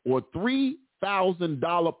 $1,500 or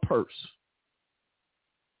 $3,000 purse,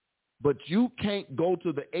 but you can't go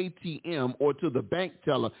to the ATM or to the bank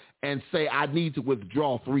teller and say, I need to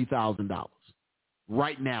withdraw $3,000.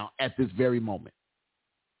 Right now, at this very moment.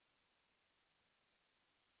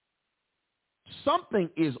 Something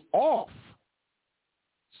is off.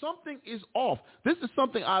 Something is off. This is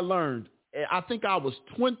something I learned. I think I was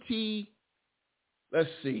 20. Let's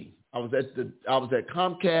see. I was at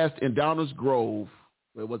Comcast in Downers Grove.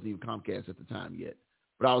 Well, it wasn't even Comcast at the time yet.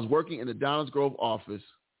 But I was working in the Downers Grove office.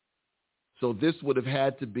 So this would have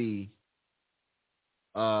had to be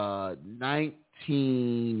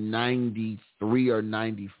 1993 or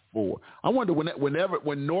 94. I wonder when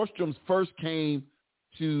Nordstrom's first came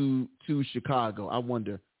to Chicago. I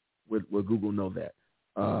wonder will Google know that.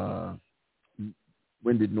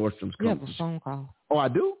 When did Nordstrom's come? You have a phone call. Oh, I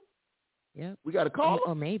do? Yep. We got a call?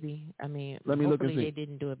 Or maybe. I mean, let me look and see. They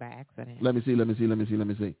didn't do it by accident. Let me see.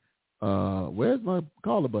 Where's my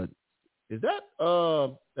caller button? Is that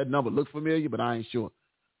that number look familiar, but I ain't sure.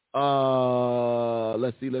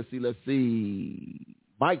 Let's see.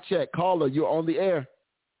 Mic check. Caller, you're on the air.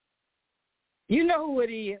 You know who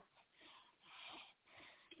it is.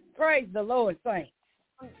 Praise the Lord, saints.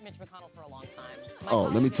 Mitch McConnell for a long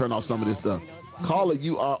time. Let me turn off some of this stuff. Caller,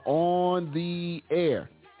 you are on the air.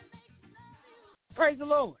 Praise the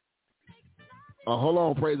Lord. Hold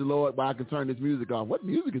on, praise the Lord, while I can turn this music off. What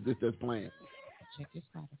music is this that's playing? Check your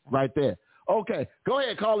Spotify. Right there. Okay, go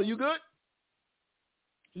ahead, caller. You good?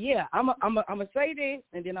 Yeah, I'm gonna say this,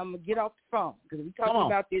 and then I'm gonna get off the phone because we talking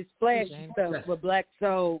about this flashy stuff with black.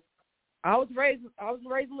 So I was raised a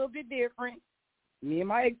little bit different. Me and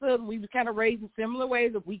my ex-husband, we was kind of raised in similar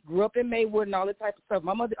ways. We grew up in Maywood and all that type of stuff.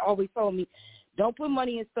 My mother always told me, don't put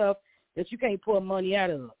money in stuff that you can't pull money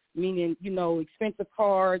out of. Meaning, expensive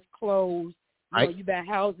cars, clothes. You buy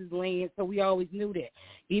houses, land. So we always knew that.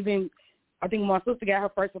 Even I think when my sister got her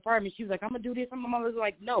first apartment, she was like, I'm going to do this. And my mother was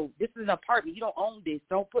like, no, this is an apartment. You don't own this.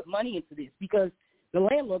 Don't put money into this because the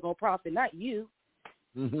landlord going to profit, not you.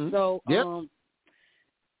 Mm-hmm. So,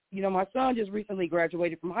 my son just recently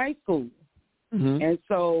graduated from high school. Mm-hmm. And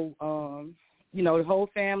so, the whole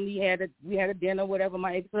family we had a dinner, whatever.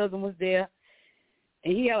 My ex-husband was there.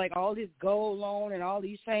 And he had, like, all this gold loan and all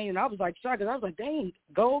these chains. And I was, like, shocked. I was like, dang,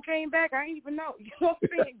 gold came back? I didn't even know. You know what I'm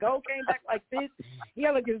saying? Gold came back like this. He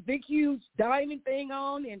had, like, this big, huge diamond thing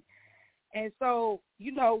on. And so,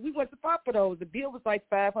 we went to pop for those. The bill was, like,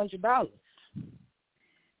 $500.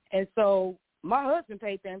 And so my husband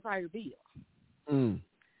paid the entire bill.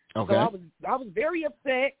 Okay. So I was very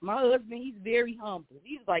upset. My husband, he's very humble.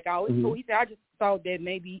 He's like, oh, it's cool. He said, I just thought that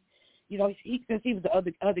maybe, since he was the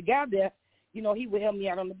other guy there, he would help me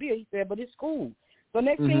out on the bill. He said, but it's cool. So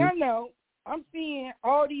next thing I know, I'm seeing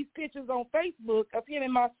all these pictures on Facebook of him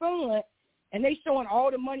and my son, and they showing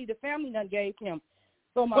all the money the family done gave him.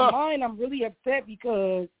 So in my mind, I'm really upset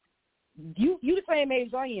because you the same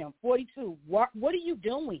age I am, 42. What are you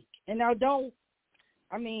doing? And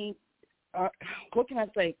what can I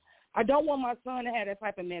say? I don't want my son to have that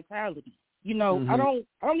type of mentality. I don't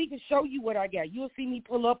need to show you what I got. You'll see me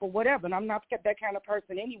pull up or whatever, and I'm not that kind of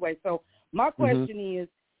person anyway. So my question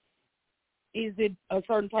is it a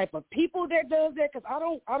certain type of people that does that? Because I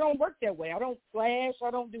don't work that way. I don't flash.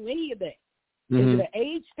 I don't do any of that. Is it an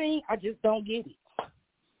age thing? I just don't get it.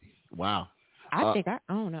 Wow. I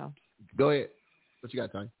don't know. Go ahead. What you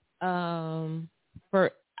got, Tony?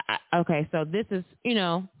 Okay, so this is, you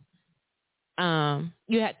have,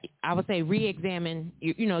 I would say, re-examine,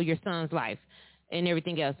 your son's life and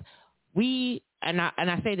everything else.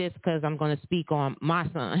 I say this because I'm going to speak on my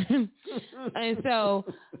son, and so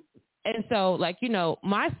like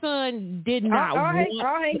my son did not. I'll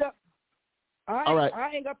hang up. All right.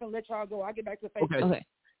 I'll hang up and let y'all go. I'll get back to Facebook. Okay.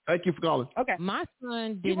 Thank you for calling. Okay. My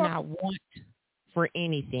son did not want for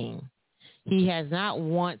anything. He has not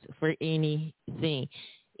want for anything.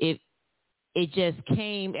 It just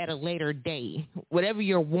came at a later date. Whatever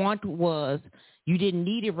your want was, you didn't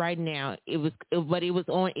need it right now. But it was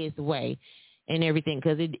on its way and everything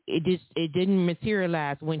because it didn't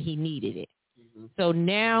materialize when he needed it. Mm-hmm. So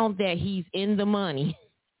now that he's in the money,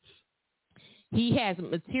 he has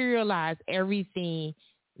materialized everything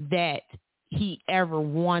that he ever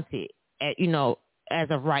wanted as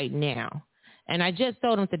of right now. And I just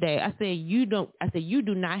told him today, I said, you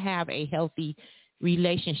do not have a healthy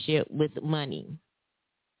relationship with money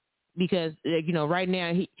because, right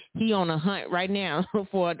now he on a hunt right now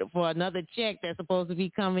for another check that's supposed to be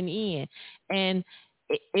coming in. And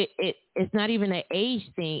it's not even an age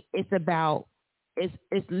thing. It's about,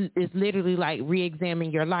 it's literally like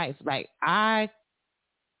re-examine your life. Like I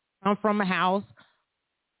come from a house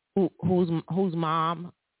whose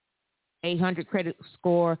mom, 800 credit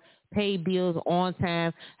score, paid bills on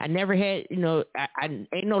time. I never had, I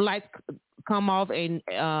ain't no lights come off, and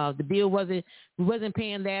the bill wasn't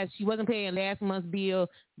paying she wasn't paying last month's bill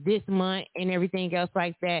this month and everything else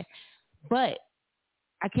like that. But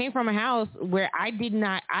I came from a house where I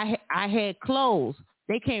had clothes.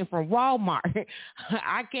 They came from Walmart.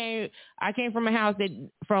 I came from a house that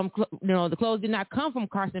the clothes did not come from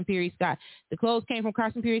Carson Peary Scott. The clothes came from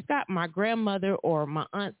Carson Peary Scott. My grandmother or my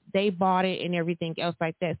aunts, they bought it and everything else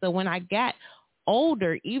like that. So when I got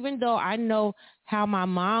older, even though I know how my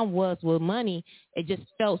mom was with money, it just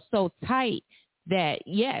felt so tight that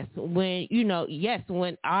when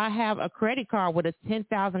I have a credit card with a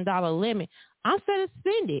 $10,000 limit, I'm finna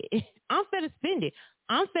spend it. I'm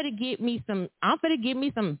finna get me some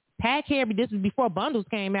pack hair. But this was before bundles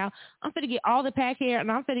came out. I'm finna get all the pack hair,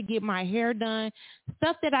 and I'm finna get my hair done.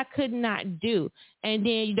 Stuff that I could not do. And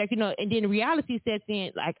then and then reality sets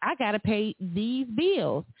in. Like I gotta pay these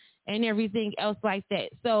bills and everything else like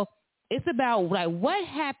that. So it's about like what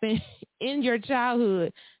happened in your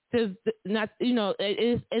childhood. To not,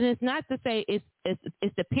 it's not to say it's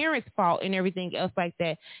the parents' fault and everything else like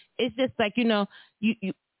that. It's just like you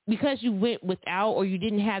because you went without, or you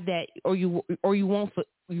didn't have that, or you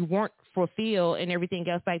weren't fulfilled and everything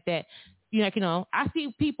else like that. I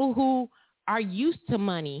see people who are used to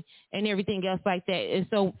money and everything else like that, and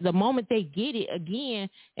so the moment they get it again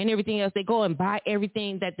and everything else, they go and buy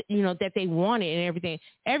everything that that they wanted and everything.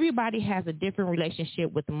 Everybody has a different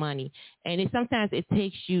relationship with money, and sometimes it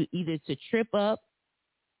takes you either to trip up,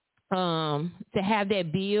 to have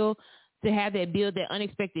that bill. That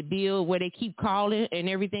unexpected bill where they keep calling and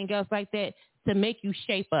everything else like that, to make you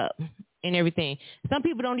shape up and everything. Some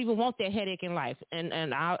people don't even want that headache in life.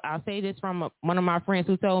 And I'll say this from one of my friends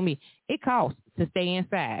who told me it costs to stay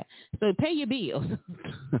inside. So pay your bills.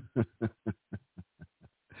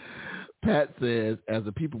 Pat says, as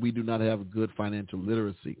a people, we do not have good financial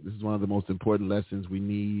literacy. This is one of the most important lessons we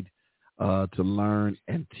need to learn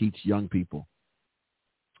and teach young people.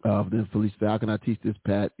 Then Felicia said, how can I teach this,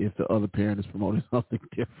 Pat, if the other parent is promoting something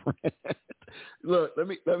different? Look, let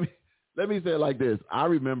me say it like this. I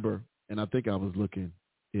remember, and I think I was looking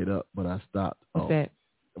it up, but I stopped. What's that?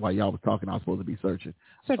 While y'all was talking, I was supposed to be searching.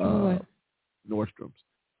 Searching what? Nordstrom's.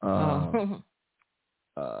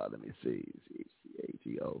 Let me see.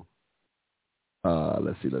 CHATO.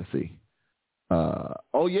 Let's see.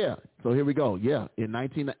 Yeah. So here we go. Yeah, in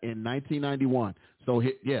 1991. So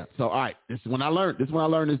all right. This is when I learned this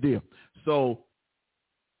deal. So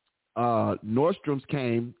Nordstrom's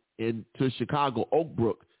came into Chicago, Oak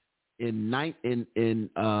Brook, in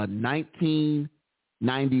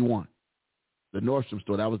 1991. The Nordstrom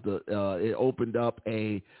store. That was it opened up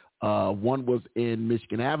one was in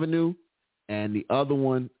Michigan Avenue, and the other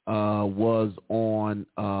one was on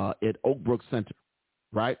at Oak Brook Center,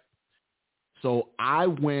 right? So I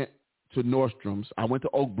went to Nordstrom's. I went to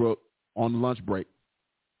Oak Brook on the lunch break.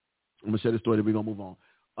 I'm going to share this story, then we're going to move on.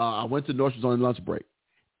 I went to Nordstrom's on the lunch break,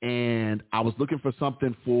 and I was looking for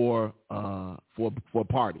something for a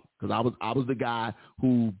party, because I was the guy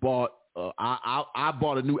who bought I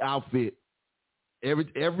bought a new outfit.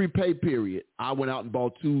 Every pay period, I went out and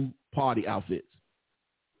bought 2 party outfits.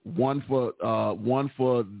 One for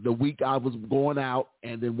the week I was going out,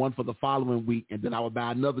 and then one for the following week, and then I would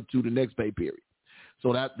buy another 2 the next pay period.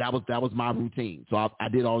 So that was my routine. So I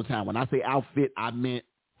did all the time. When I say outfit, I meant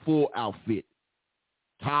full outfit,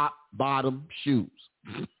 top, bottom, shoes,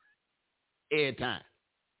 every time.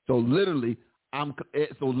 So literally, I'm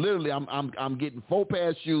getting 4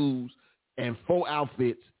 pairs of shoes and 4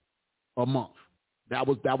 outfits a month. That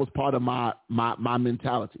was part of my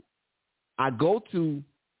mentality. I go to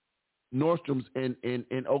Nordstrom's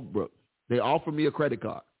in Oak Brook. They offer me a credit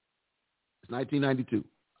card. It's 1992.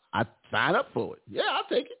 I sign up for it. Yeah, I'll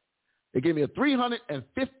take it. They gave me a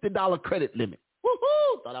 $350 credit limit.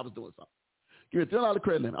 Woohoo! Thought I was doing something. Give me a $300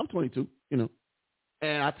 credit limit. I'm 22,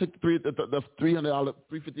 and I took the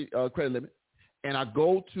 $350 credit limit, and I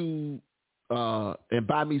go to and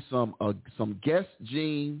buy me some Guess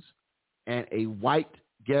jeans and a white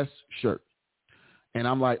Guess shirt. And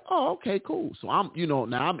I'm like, oh, okay, cool. So I'm,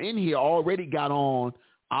 now I'm in here, probably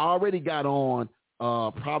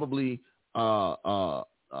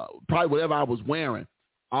whatever I was wearing.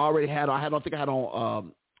 I think I had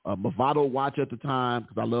on a Movado watch at the time,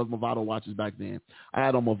 because I loved Movado watches back then. I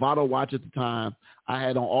had on Movado watch at the time. I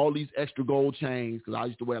had on all these extra gold chains, because I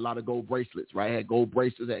used to wear a lot of gold bracelets, right? I had gold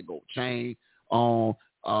bracelets, I had gold chain on,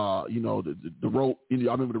 the rope. I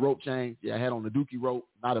remember the rope chain. Yeah, I had on the Dookie rope,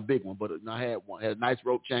 not a big one, but I had one. I had a nice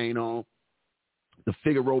rope chain on. The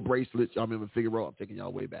Figaro bracelets. Y'all remember Figaro? I'm taking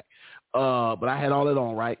y'all way back. But I had all that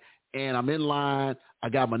on, right? And I'm in line. I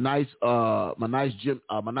got my nice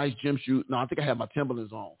gym shoe. No, I think I had my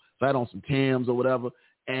Timberlands on. So I had on some Timbs or whatever.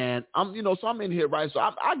 And I'm in here, right? So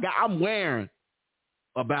I'm wearing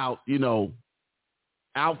about,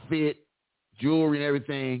 outfit, jewelry and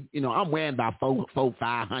everything. I'm wearing about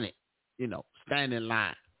 500, standing in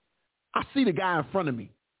line. I see the guy in front of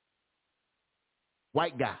me.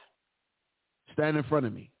 White guy. Standing in front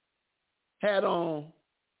of me. Had on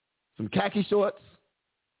some khaki shorts.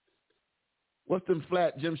 What's them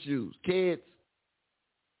flat gym shoes? Kids?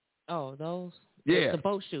 Oh, those? Yeah. The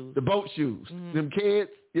boat shoes. The boat shoes. Mm-hmm. Them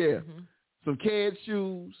kids? Yeah. Mm-hmm. Some kids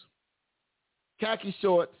shoes, khaki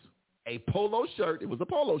shorts, a polo shirt. It was a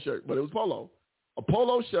polo shirt, but it was polo. A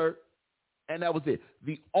polo shirt, and that was it.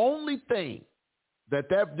 The only thing that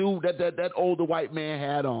dude, that older white man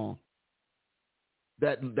had on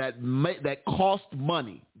that cost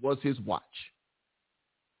money was his watch.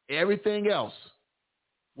 Everything else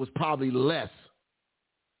was probably less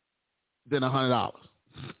than $100.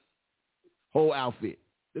 Whole outfit.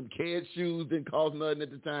 Them kid shoes didn't cost nothing at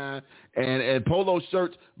the time. And polo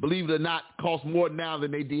shirts, believe it or not, cost more now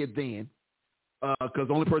than they did then. Because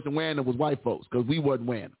the only person wearing them was white folks, because we wasn't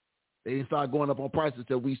wearing them. They didn't start going up on prices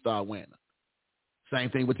until we started wearing them. Same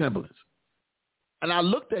thing with Timberlands. And I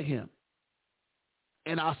looked at him,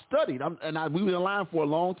 and I studied. We were in line for a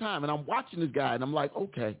long time, and I'm watching this guy, and I'm like,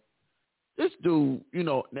 okay, this dude,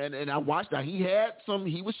 and I watched that. He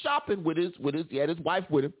was shopping he had his wife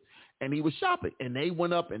with him, and he was shopping. And they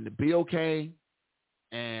went up, and the bill came,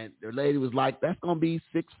 and the lady was like, that's going to be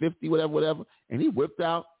 $650, whatever. And he whipped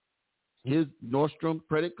out his Nordstrom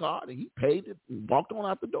credit card, and he paid it and walked on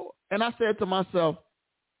out the door. And I said to myself,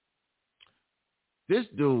 this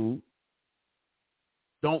dude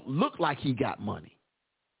don't look like he got money,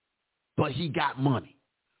 but he got money.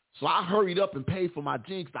 So I hurried up and paid for my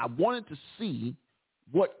jeans. I wanted to see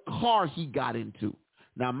what car he got into.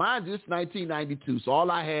 Now, mind you, it's 1992, so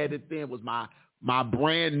all I had then was my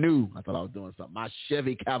brand new, I thought I was doing something, my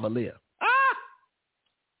Chevy Cavalier.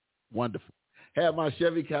 Wonderful. Had my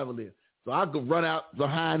Chevy Cavalier. So I could run out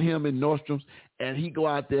behind him in Nordstrom's, and he go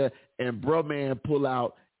out there, and bruh man pull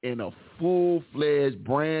out in a full-fledged,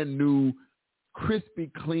 brand new,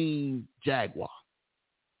 crispy clean Jaguar.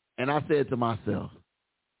 And I said to myself,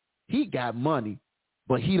 he got money,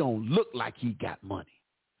 but he don't look like he got money.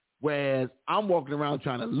 Whereas I'm walking around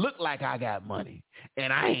trying to look like I got money,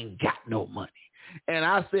 and I ain't got no money. And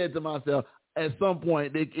I said to myself, at some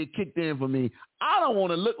point, it kicked in for me, I don't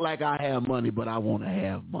want to look like I have money, but I want to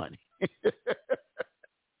have money.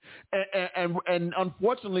 and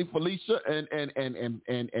unfortunately, Felicia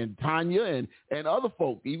and Tanya and other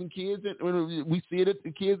folk, even kids, we see it at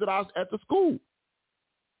the kids at the school.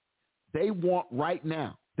 They want right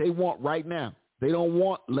now. They want right now. They don't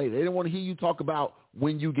want later. They don't want to hear you talk about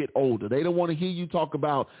when you get older. They don't want to hear you talk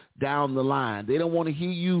about down the line. They don't want to hear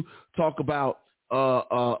you talk about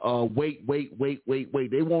wait.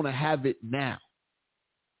 They want to have it now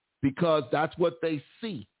because that's what they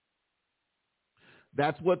see.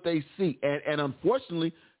 That's what they see. And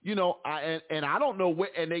unfortunately, I don't know where,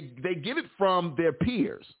 and they get it from their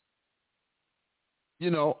peers.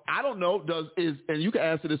 I don't know, and you can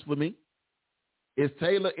answer this for me. Is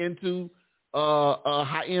Taylor into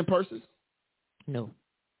high-end purses? No.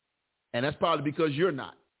 And that's probably because you're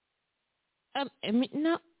not.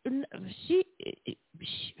 No,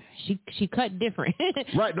 She cut different.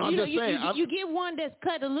 Right. No, I'm just saying. You get one that's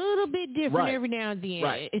cut a little bit different every now and then.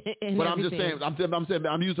 Right. But I'm just saying.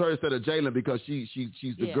 I'm using her instead of Jalen because she's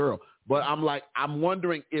the girl. But I'm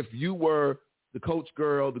wondering if you were the Coach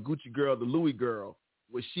girl, the Gucci girl, the Louis girl,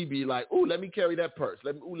 would she be like, "Ooh, let me carry that purse.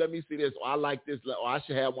 Let me see this. Or I like this. Or I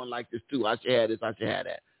should have one like this too. I should have this. I should have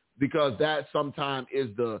that." Because that sometimes is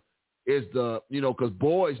the because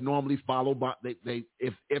boys normally follow by they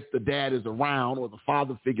if the dad is around or the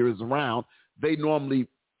father figure is around, they normally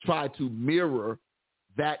try to mirror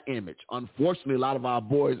that image. Unfortunately, a lot of our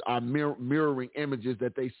boys are mirroring images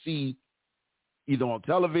that they see either on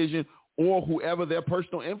television or whoever their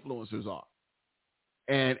personal influencers are.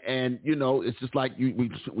 And it's just like we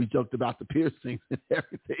joked about the piercings and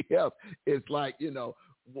everything else. It's like,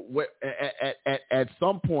 at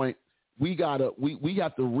some point we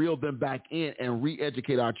have to reel them back in and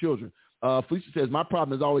re-educate our children. Felicia says, my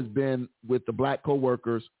problem has always been with the black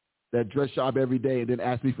coworkers that dress sharp every day and then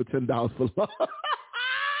ask me for $10 for lunch.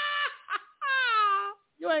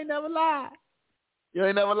 You ain't never lied.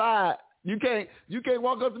 You can't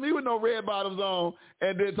walk up to me with no red bottoms on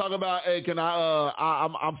and then talk about, hey, can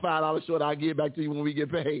I'm $5 short. I'll give it back to you when we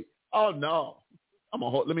get paid. Oh no,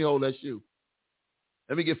 let me hold that shoe.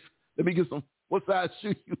 Let me get some. What size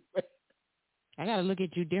shoe you wear? I gotta look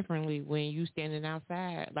at you differently when you standing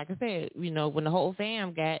outside. Like I said, when the whole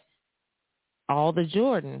fam got all the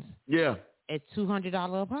Jordans. Yeah. At $200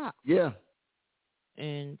 a pop. Yeah.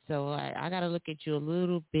 And so I gotta look at you a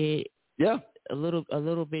little bit. Yeah. A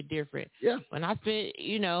little bit different. Yeah. When I spend,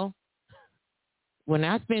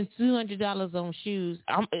 $200 on shoes,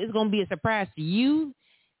 it's gonna be a surprise to you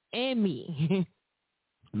and me.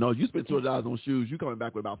 No, you spend $200 on shoes, you coming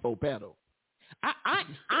back with about 4 paddles. I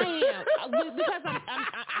am because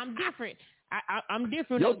I'm different. I'm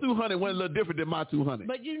different. Your 200 went a little different than my 200.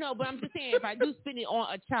 But but I'm just saying, if I do spend it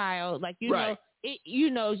on a child, like right.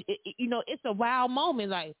 it's a wild moment.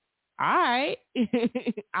 Like, all right,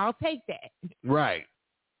 I'll take that. Right.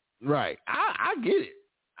 I get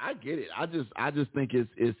it. I just think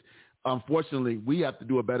it's unfortunately we have to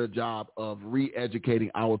do a better job of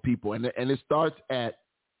re-educating our people, and it starts at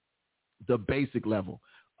the basic level.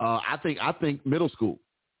 I think middle school.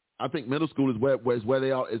 I think middle school is where they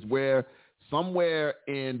are. Is where somewhere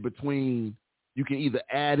in between you can either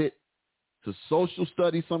add it to social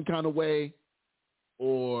studies some kind of way,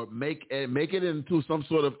 or make it into some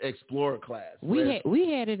sort of explorer class. We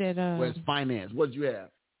had it at where it's finance. What did you have?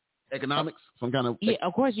 Economics, some kind of. Yeah,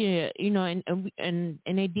 of course, yeah. And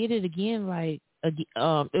they did it again, like it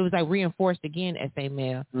was like reinforced again at St.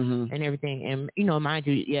 Mel and everything. And mind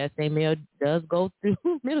you, yeah, St. Mel does go through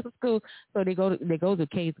middle school, so they go to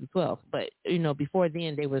K through 12. But before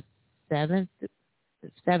then they were 7th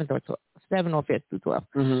or 5th through 12.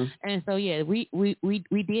 And so yeah, we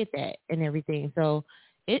did that and everything. So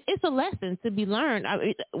it's a lesson to be learned.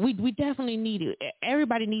 We definitely need it.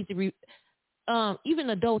 Everybody needs to even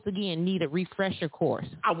adults again need a refresher course.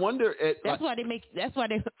 I wonder. That's why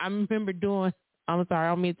I remember doing. I'm sorry, I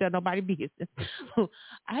don't mean to tell nobody business.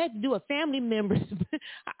 I had to do a family member's.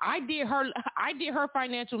 I did her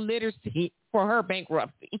financial literacy for her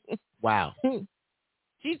bankruptcy. Wow.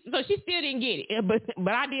 She still didn't get it,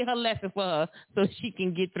 but I did her lesson for her so she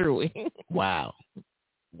can get through it. Wow.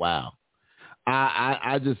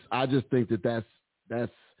 I just think that's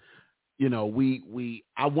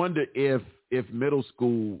I wonder if middle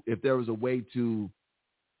school, if there was a way to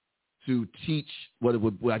teach what it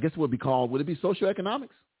would, I guess it would be called, would it be socioeconomics?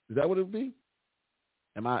 Is that what it would be?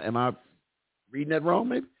 Am I reading that wrong?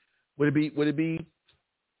 Maybe would it be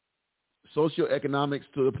socioeconomics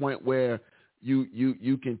to the point where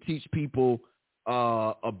you can teach people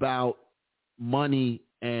about money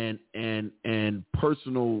and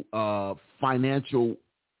personal financial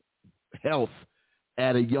health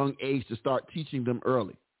at a young age to start teaching them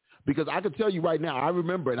early. Because I can tell you right now, I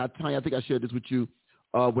remember, and I think I shared this with you,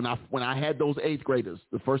 when I had those 8th graders,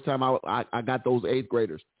 the first time I got those 8th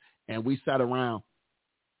graders, and we sat around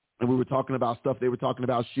and we were talking about stuff. They were talking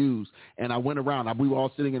about shoes, and I went around. We were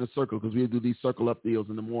all sitting in a circle because we would do these circle up deals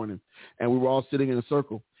in the morning, and we were all sitting in a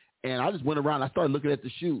circle. And I just went around. I started looking at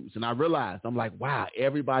the shoes, and I realized, I'm like, wow,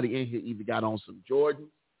 everybody in here either got on some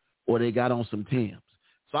Jordans or they got on some Timbs.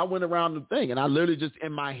 So I went around the thing, and I literally just,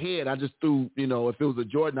 in my head, I just threw, if it was a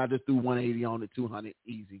Jordan, I just threw 180 on it, 200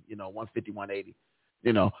 easy, 150, 180,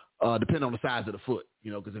 depending on the size of the foot,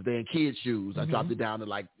 because if they're in kids' shoes, I dropped it down to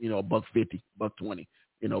like, $150, $120,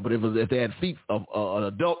 but if they had feet of an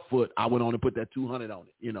adult foot, I went on and put that 200 on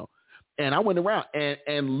it, and I went around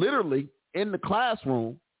and literally in the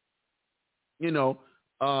classroom,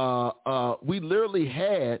 we literally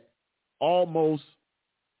had almost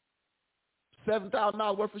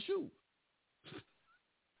 $7,000 worth of shoes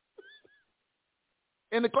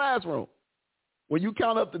in the classroom. When you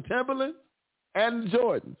count up the Timberlands and the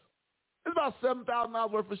Jordans, it's about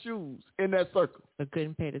 $7,000 worth of shoes in that circle. I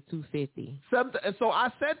couldn't pay the $250. And so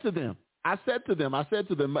I said to them, and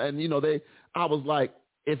I was like,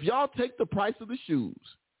 if y'all take the price of the shoes,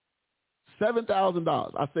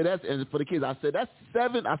 $7,000. I said that's, and for the kids, I said that's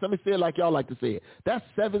seven. I said, let me say it like y'all like to say it. That's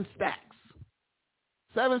 7 stacks.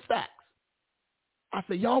 7 stacks. I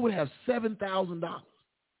said y'all would have $7,000.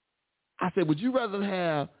 I said, would you rather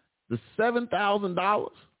have the $7,000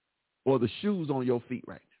 or the shoes on your feet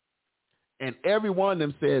right now? And every one of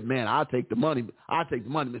them said, man, I'll take the money. I'll take the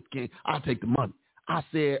money, Mr. King. I'll take the money. I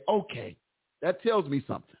said, okay, that tells me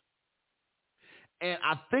something. And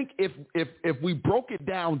I think if we broke it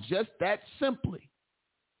down just that simply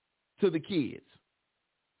to the kids,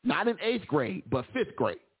 not in 8th grade, but 5th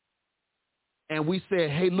grade, and we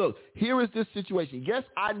said, hey, look, here is this situation. Yes,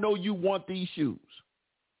 I know you want these shoes,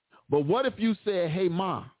 but what if you said, hey,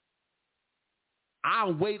 Mom,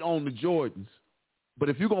 I'll wait on the Jordans, but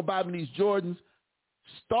if you're going to buy me these Jordans,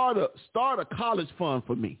 start a college fund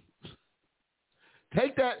for me.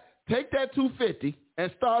 Take that $250 and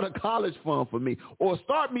start a college fund for me, or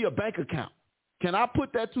start me a bank account. Can I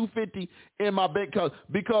put that $250 in my bank?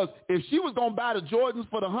 Because if she was going to buy the Jordans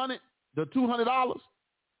for the $200,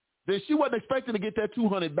 then she wasn't expecting to get that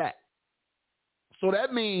 $200 back. So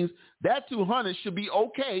that means that $200 should be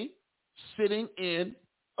okay sitting in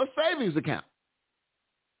a savings account,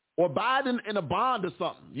 or buy it in a bond or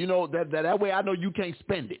something. That way I know you can't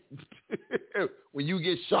spend it. When you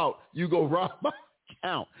get shot, you go rob my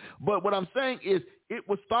account. But what I'm saying is, it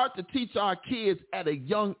would start to teach our kids at a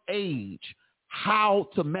young age how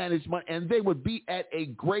to manage money, and they would be at a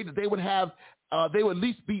greater. They would at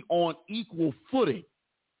least be on equal footing.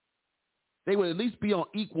 They would at least be on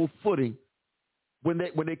equal footing when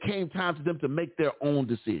it came time for them to make their own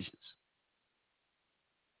decisions.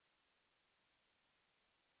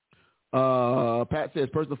 Pat says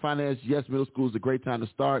personal finance. Yes, middle school is a great time to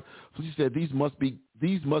start. So she said these must be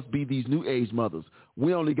these new age mothers.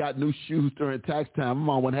 We only got new shoes during tax time. My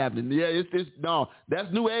mom, what happened? Yeah, no, that's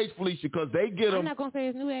new age, Felicia, because they get them. I'm not gonna say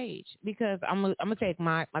it's new age because I'm gonna take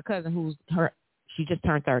my cousin she just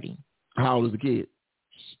turned 30. How old is the kid?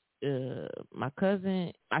 My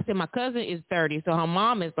cousin is 30, so her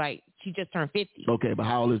mom is like she just turned 50. Okay, but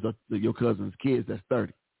how old is your cousin's kids that's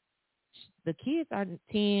 30? The kids are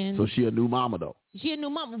 10. So she a new mama though. She a new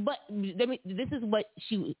mama, but this is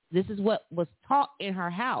what was taught in her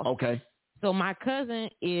house. Okay. So my cousin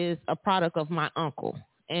is a product of my uncle,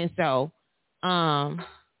 and so her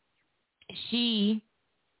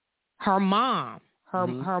mom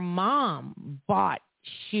bought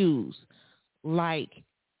shoes like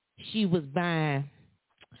she was buying.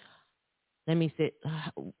 Let me say,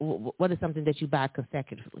 what is something that you buy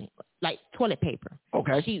consecutively? Like toilet paper.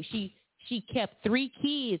 Okay. She kept 3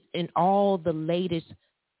 kids in all the latest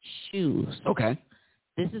shoes. Okay.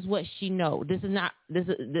 This is what she know.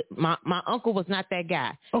 My uncle was not that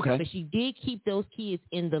guy. Okay. But she did keep those kids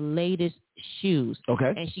in the latest shoes.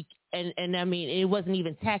 Okay. And I mean, it wasn't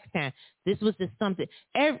even tax time. This was just something.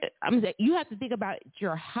 You have to think about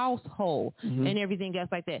your household and everything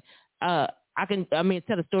else like that.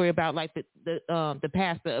 Tell a story about like the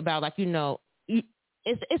pastor about like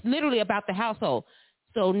it's literally about the household.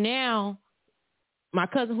 So now, my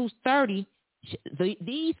cousin who's 30,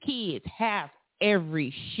 these kids have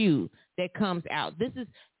every shoe that comes out. This is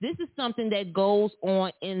something that goes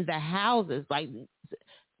on in the houses. Like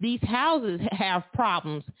these houses have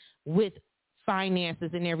problems with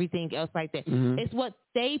finances and everything else like that. Mm-hmm. It's what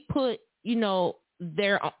they put,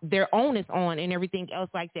 their onus on and everything else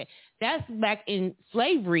like that. That's back in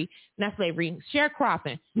sharecropping.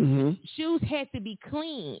 Mm-hmm. Shoes had to be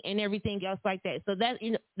clean and everything else like that. So that's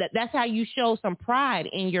how you show some pride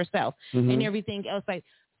in yourself and everything else like.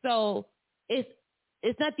 So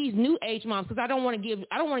it's not these new age moms, because I don't want to give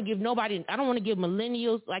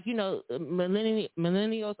millennials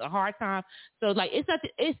millennials a hard time. So like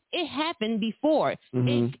it happened before.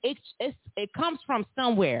 Mm-hmm. It comes from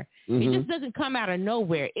somewhere. Mm-hmm. It just doesn't come out of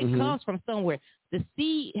nowhere. It comes from somewhere. The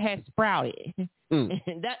seed has sprouted. And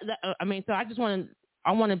so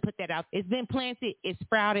I want to put that out. It's been planted, it's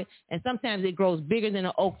sprouted, and sometimes it grows bigger than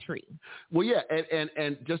an oak tree. Well, yeah,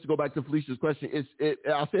 and just to go back to Felicia's question,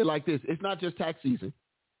 I'll say it like this. It's not just tax season,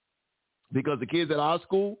 because the kids at our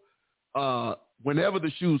school, whenever the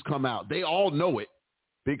shoes come out, they all know it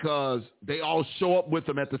because they all show up with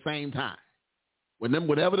them at the same time.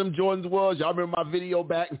 Whatever them Jordans was, y'all remember my video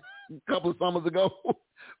back a couple of summers ago,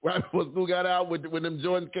 right before school got out, when them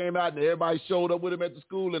Jordans came out and everybody showed up with him at the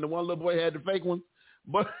school, and the one little boy had the fake ones.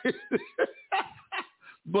 But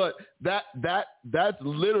but that's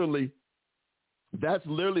literally so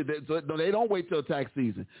they don't wait till tax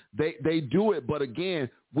season. They do it, but again,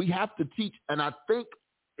 we have to teach. And I think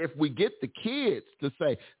if we get the kids to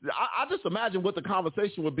say, I just imagine what the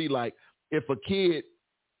conversation would be like if a kid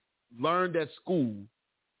learned at school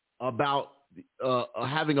about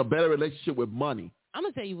having a better relationship with money. I'm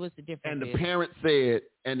gonna tell you what's the difference. And the parent said,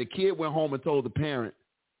 and the kid went home and told the parent,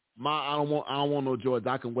 I don't want no Jordans.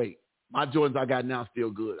 I can wait. My Jordans I got now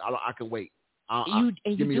still good. I can wait. You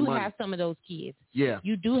do have some of those kids. Yeah.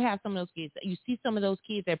 You do have some of those kids. You see some of those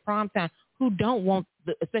kids at prom time who don't want,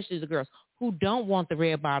 especially the girls, who don't want the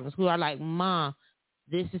red bottoms, who are like, Ma,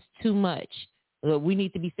 this is too much. We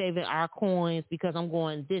need to be saving our coins because I'm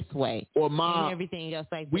going this way. Or Ma, and everything else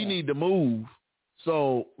like that. We need to move.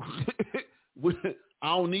 So I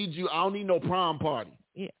don't need you. I don't need no prom party.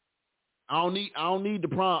 Yeah. I don't need the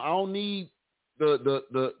prom. I don't need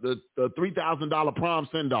the $3,000 prom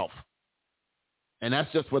send off. And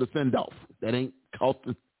that's just for the send off. That ain't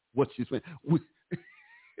costing what you spent.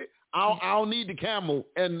 I don't need the camel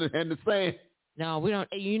and the sand. No, we don't.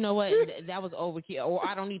 You know what? That was overkill. Or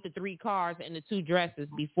I don't need the 3 cars and the 2 dresses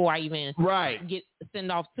before I even get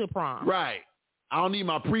send off to prom. Right. I don't need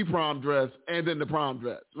my pre-prom dress and then the prom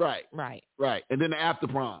dress. Right. Right. Right. And then the after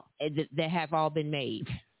prom. That have all been made.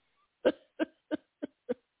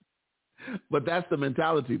 But that's the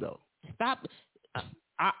mentality, though. Stop.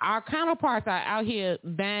 Our counterparts are out here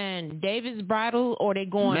buying David's bridal, or they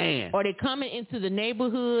coming into the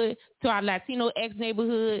neighborhood, to our Latino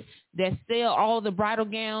neighborhood that sell all the bridal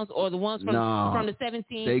gowns, or the ones from the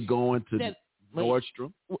 17. They going to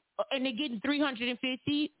Nordstrom. And they're getting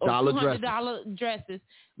 $350 or $200 dresses.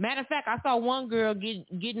 Matter of fact, I saw one girl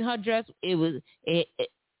getting her dress.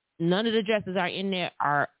 None of the dresses are in there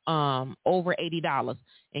are over $80,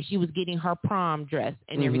 and she was getting her prom dress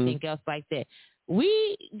and everything else like that.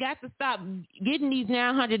 We got to stop getting these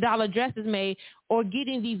 $900 dresses made, or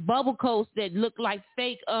getting these bubble coats that look like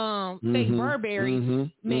fake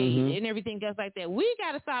Burberry made and everything else like that. We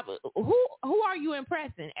got to stop. Who are you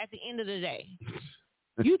impressing at the end of the day?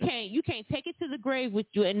 You can't take it to the grave with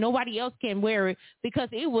you, and nobody else can wear it because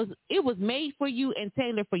it was made for you and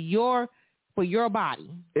tailored for your body.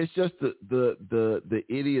 It's just the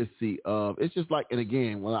idiocy of, it's just like, and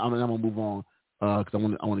again, well, I'm gonna move on because I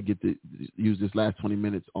want to use this last 20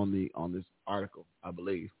 minutes on this article. I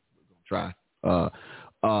believe we're gonna try. I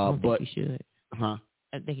but think you should. Huh?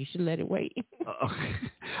 I think you should let it wait.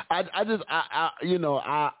 I'm just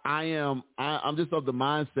of the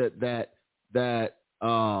mindset that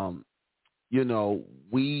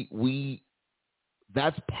we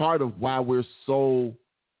that's part of why we're so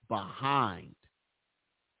behind.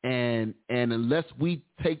 And unless we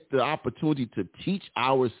take the opportunity to teach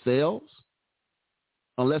ourselves,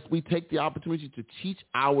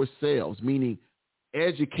 meaning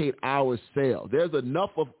educate ourselves, there's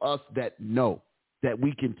enough of us that know that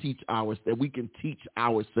we can teach ourselves. We can teach our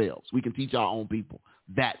own people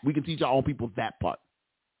that part.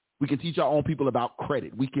 We can teach our own people about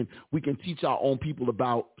credit. We can teach our own people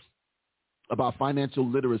about financial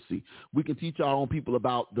literacy. We can teach our own people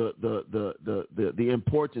about the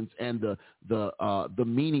importance and the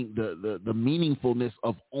meaning, the meaningfulness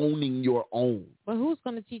of owning your own. But who's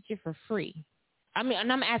going to teach you for free? I mean,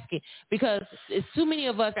 and I'm asking because it's too many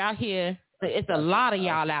of us out here. It's a lot of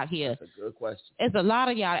y'all out here. That's a good question. It's a lot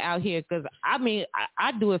of y'all out here because I mean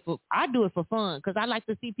I do it for fun because I like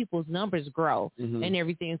to see people's numbers grow and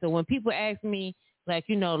everything. So when people ask me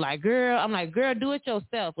girl, I'm like, girl, do it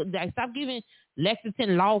yourself. Like, stop giving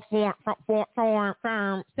Lexington Law Firm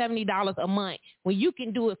 $70 a month when you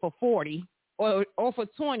can do it for $40 or for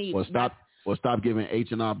 $20. Or stop giving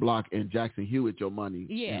H&R Block and Jackson Hewitt your money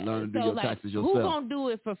and learn to do your taxes yourself. Who's gonna do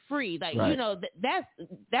it for free? Like, right.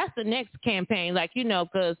 That's the next campaign. Like,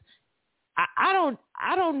 because I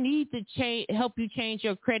don't need to help you change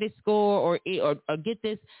your credit score or get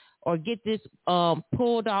this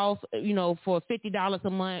pulled off, for $50 a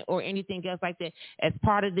month or anything else like that as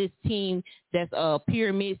part of this team that's a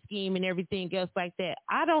pyramid scheme and everything else like that.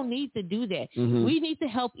 I don't need to do that. We need to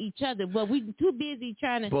help each other, but we're too busy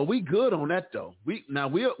trying to. But we good on that though.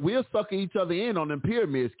 We're sucking each other in on them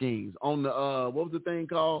pyramid schemes on the what was the thing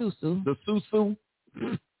called? Susu. The Susu.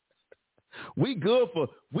 We good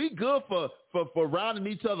for rounding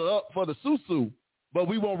each other up for the Susu. But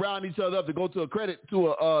we won't round each other up to go to a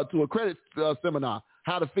credit seminar,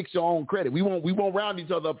 how to fix your own credit. We won't round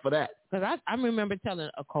each other up for that. Because I remember telling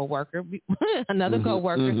a coworker, another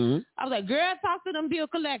coworker, I was like, "Girl, talk to them bill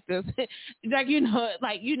collectors." it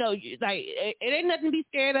ain't nothing to be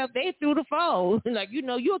scared of. They through the phone.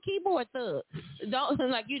 You're a keyboard thug. Don't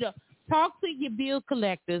talk to your bill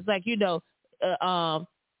collectors.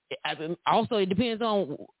 Also, it depends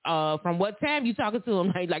on from what time you talking to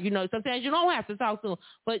them. Sometimes you don't have to talk to them,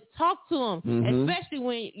 but talk to them,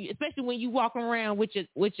 especially when you walking around with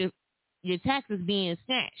your taxes being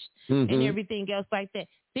snatched and everything else like that.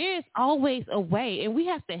 There's always a way, and we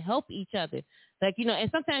have to help each other. And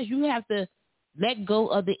sometimes you have to let go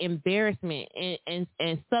of the embarrassment and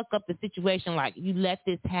suck up the situation. Like, you let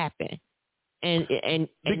this happen, and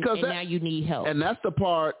now you need help. And that's the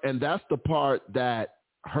part that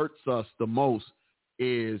hurts us the most,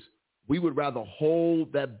 is we would rather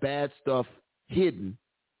hold that bad stuff hidden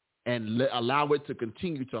and allow it to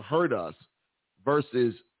continue to hurt us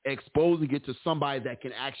versus exposing it to somebody that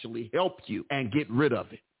can actually help you and get rid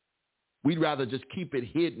of it. We'd rather just keep it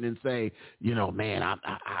hidden and say, man,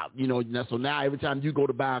 so now every time you go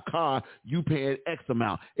to buy a car, you pay X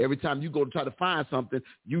amount. Every time you go to try to find something,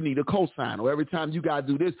 you need a cosign. Or every time you got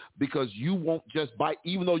to do this, because you won't just buy,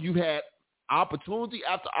 even though you've had opportunity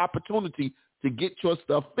after opportunity to get your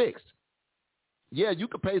stuff fixed. Yeah, you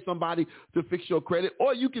can pay somebody to fix your credit,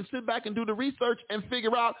 or you can sit back and do the research and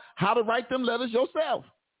figure out how to write them letters yourself.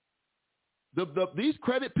 These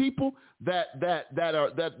credit people that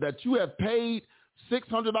you have paid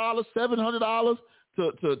 $600, $700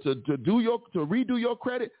 to redo your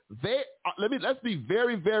credit, let's be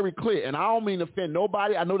very, very clear. And I don't mean to offend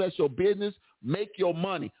nobody. I know that's your business. Make your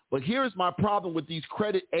money. But here's my problem with these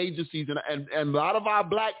credit agencies, and a lot of our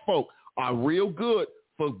black folk are real good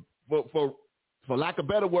for lack of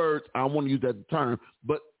better words. I don't want to use that term,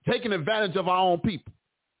 but taking advantage of our own people.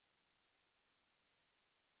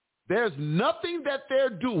 There's nothing that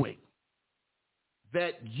they're doing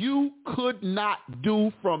that you could not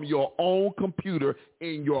do from your own computer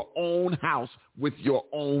in your own house with your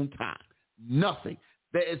own time. Nothing.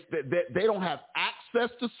 They don't have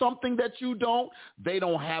access to something that you don't. They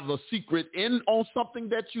don't have a secret in on something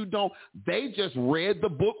that you don't. They just read the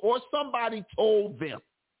book, or somebody told them.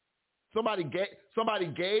 Somebody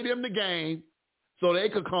gave them the game so they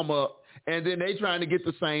could come up, and then they trying to get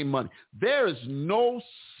the same money. There is no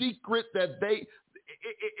secret that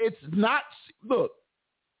it's not, look,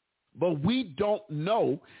 but we don't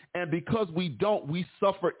know, and because we don't, we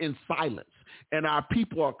suffer in silence, and our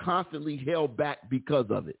people are constantly held back because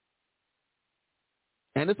of it.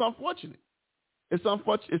 And it's unfortunate. It's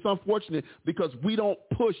unfortunate because we don't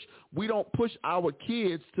push our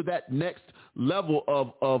kids to that next level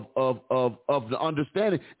of the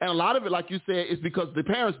understanding. And a lot of it, like you said, is because the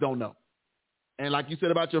parents don't know. And like you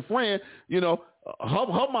said about your friend, her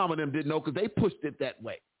mom and them didn't know because they pushed it that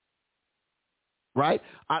way. Right?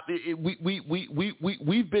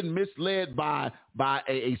 We've been misled by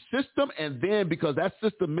a system, and then because that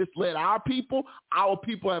system misled our people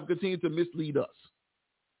have continued to mislead us.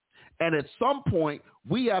 And at some point,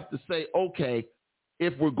 we have to say, okay,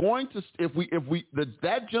 if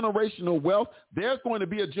that generational wealth, there's going to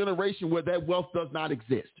be a generation where that wealth does not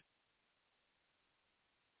exist.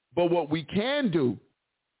 But what we can do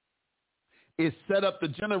is set up the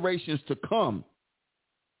generations to come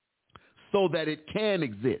so that it can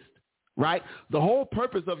exist, right? The whole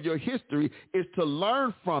purpose of your history is to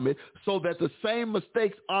learn from it so that the same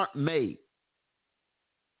mistakes aren't made.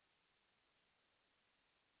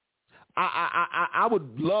 I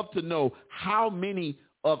would love to know how many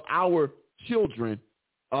of our children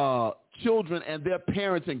and their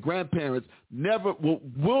parents and grandparents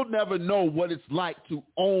will never know what it's like to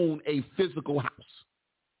own a physical house,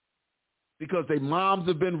 because their moms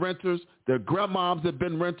have been renters, their grandmoms have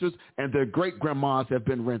been renters, and their great-grandmas have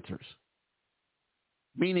been renters,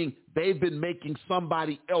 meaning they've been making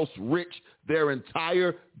somebody else rich their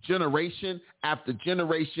entire generation after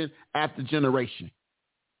generation after generation.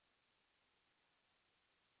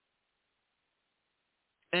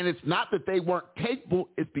 And it's not that they weren't capable,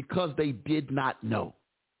 it's because they did not know.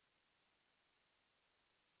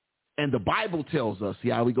 And the Bible tells us,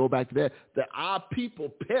 see how we go back to that our people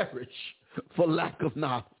perish for lack of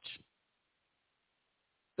knowledge.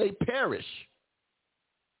 They perish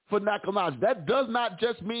for lack of knowledge. That does not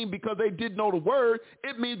just mean because they didn't know the word.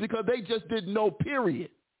 It means because they just didn't know, period.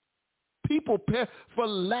 People perish for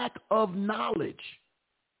lack of knowledge.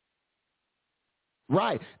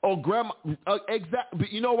 Right. Or grandma, exactly.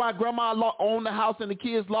 You know why grandma owned the house and the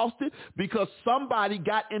kids lost it? Because somebody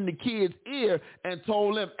got in the kid's ear and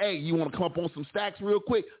told them, hey, you want to come up on some stacks real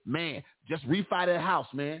quick? Man, just refi that house,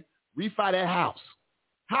 man. Refi that house.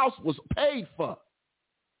 House was paid for.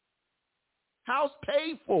 House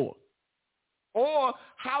paid for. Or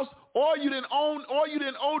you didn't own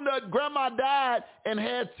that grandma died and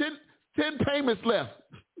had 10 payments left.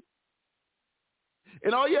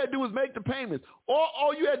 And all you had to do was make the payments. Or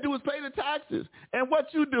all you had to do was pay the taxes. And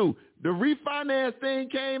what you do, the refinance thing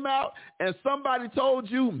came out and somebody told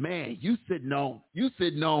you, man, you sitting on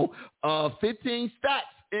 15 stacks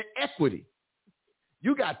in equity.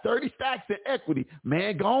 You got 30 stacks in equity.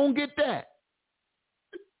 Man, go on get that.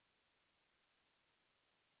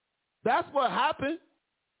 That's what happened.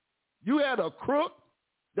 You had a crook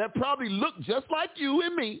that probably looked just like you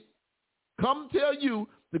and me come tell you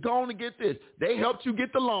to go on and get this. They helped you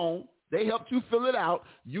get the loan. They helped you fill it out.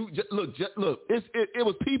 You look. It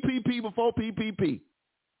was PPP before PPP.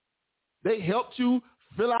 They helped you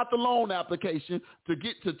fill out the loan application to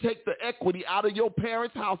take the equity out of your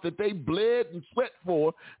parents' house that they bled and sweat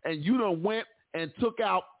for, and you done went and took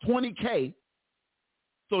out $20K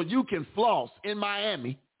so you can floss in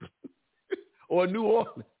Miami or New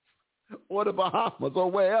Orleans or the Bahamas or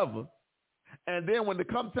wherever. And then when it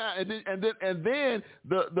come time, and then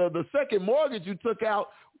the second mortgage you took out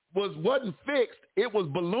wasn't fixed; it was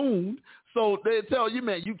ballooned. So they tell you,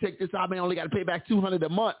 man, you take this out, man, only got to pay back $200 a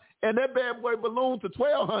month, and that bad boy ballooned to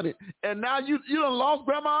 $1,200, and now you done lost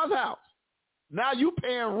grandma's house. Now you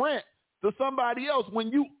paying rent to somebody else when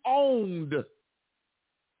you owned.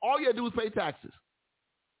 All you had to do was pay taxes,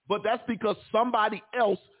 but that's because somebody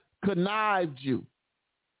else connived you,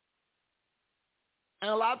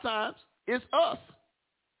 and a lot of times. It's us.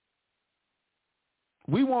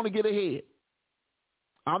 We want to get ahead.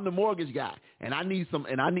 I'm the mortgage guy, and I need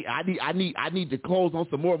to close on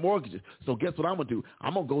some more mortgages. So guess what I'm gonna do?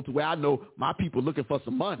 I'm gonna go to where I know my people looking for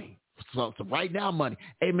some money, some right now money.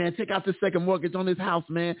 Hey man, check out this second mortgage on this house,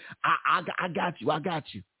 man. I got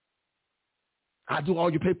you. I do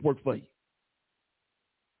all your paperwork for you,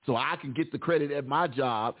 so I can get the credit at my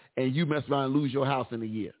job, and you mess around and lose your house in a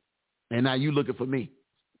year, and now you looking for me.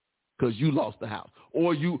 Because you lost the house.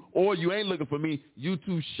 Or you ain't looking for me. You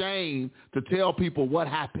too ashamed to tell people what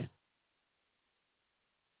happened.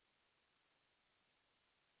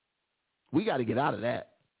 We got to get out of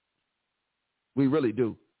that. We really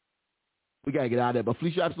do. We got to get out of that. But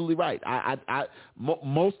Felicia, you're absolutely right.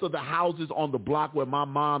 Most of the houses on the block where my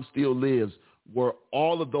mom still lives,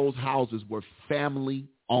 all of those houses were family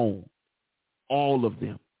owned. All of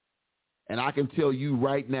them. And I can tell you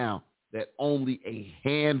right now, that only a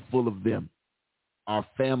handful of them are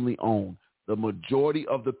family-owned. The majority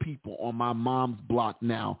of the people on my mom's block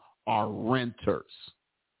now are renters.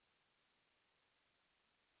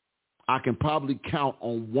 I can probably count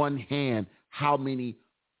on one hand how many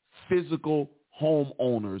physical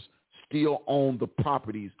homeowners still own the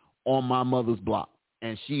properties on my mother's block,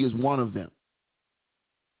 and she is one of them.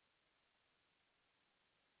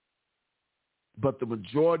 But the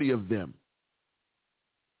majority of them,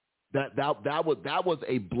 That was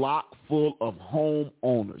a block full of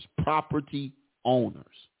homeowners, property owners,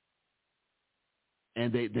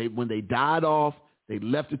 and they when they died off, they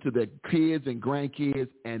left it to their kids and grandkids,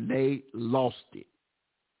 and they lost it.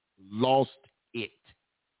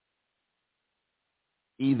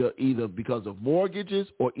 Either because of mortgages,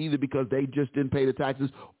 or either because they just didn't pay the taxes,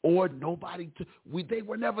 or they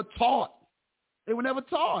were never taught. They were never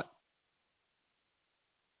taught.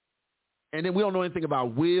 And then we don't know anything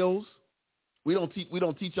about wills. We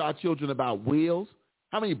don't teach our children about wills.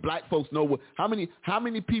 How many black folks know how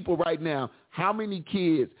many people right now, how many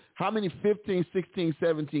kids, how many 15, 16,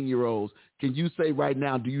 17-year-olds can you say right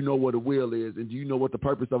now, do you know what a will is, and do you know what the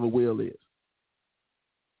purpose of a will is?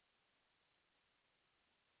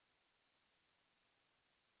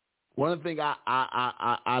 One of the things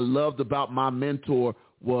I loved about my mentor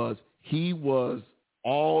was he was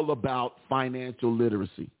all about financial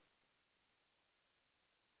literacy.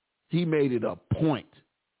 He made it a point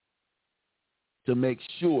to make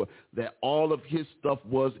sure that all of his stuff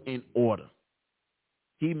was in order.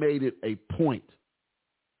 He made it a point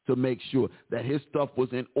to make sure that his stuff was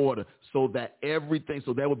in order so that there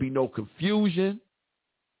would be no confusion.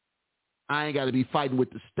 I ain't got to be fighting with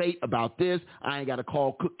the state about this. I ain't got to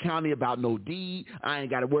call Cook County about no deed. I ain't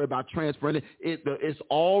got to worry about transferring it. It's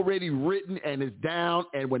already written and it's down.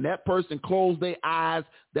 And when that person closes their eyes,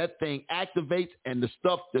 that thing activates and the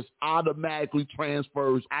stuff just automatically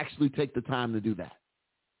transfers. Actually take the time to do that.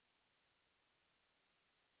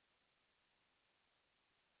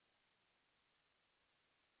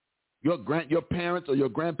 Your parents or your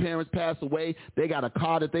grandparents pass away. They got a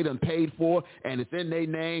car that they done paid for, and it's in their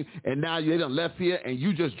name, and now they done left here, and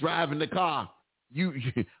you just driving the car. Is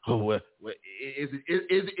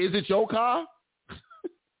it your car?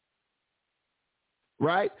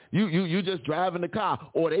 Right? You just driving the car,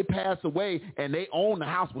 or they pass away and they own the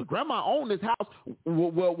house. Well, grandma owned this house.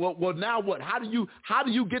 Well, now what? How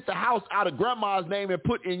do you get the house out of grandma's name and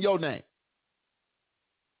put in your name?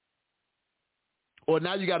 Or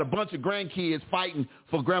now you got a bunch of grandkids fighting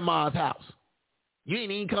for grandma's house. You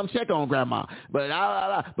ain't even come check on grandma,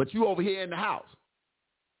 but you over here in the house.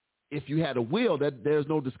 If you had a will, there's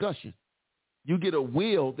no discussion. You get a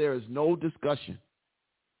will, there is no discussion.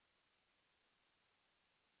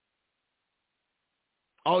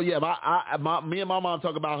 Oh yeah, me and my mom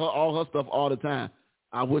talk about all her stuff all the time.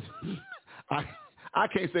 I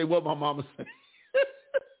can't say what my mama said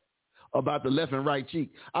about the left and right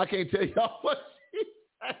cheek. I can't tell y'all what she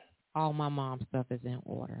said. All my mom's stuff is in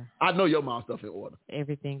order. I know your mom's stuff in order.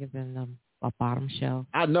 Everything is in the bottom shelf.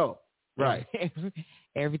 I know. Right.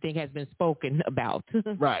 Everything has been spoken about.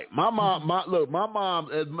 Right. My mom. I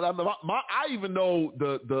even know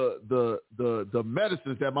the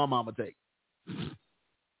medicines that my mama takes.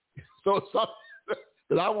 So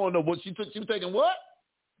that I want to know what she took. She was taking what?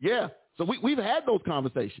 Yeah. So we've had those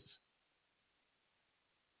conversations.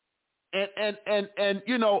 And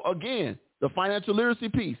again, the financial literacy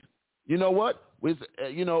piece. You know what?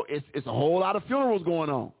 It's a whole lot of funerals going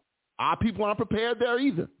on. Our people aren't prepared there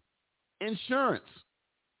either. Insurance.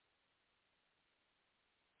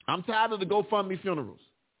 I'm tired of the GoFundMe funerals.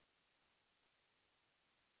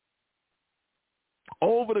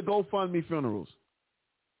 Over the GoFundMe funerals.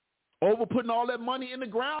 Over putting all that money in the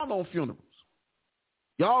ground on funerals.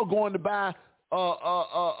 Y'all going to buy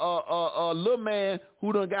a little man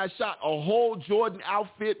who done got shot, a whole Jordan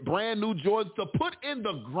outfit, brand new Jordans to put in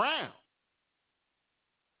the ground.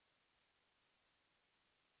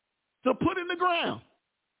 To put in the ground.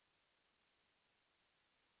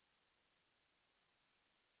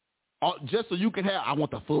 Just so you can have, I want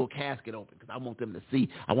the full casket open because I want them to see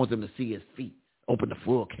his feet. Open the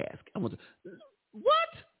full casket. What?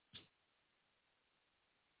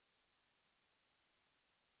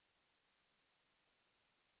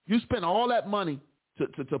 You spend all that money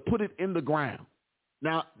to put it in the ground.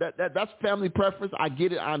 Now, that's family preference. I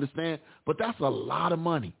get it. I understand. But that's a lot of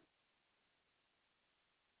money.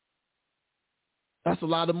 That's a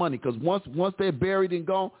lot of money because once they're buried and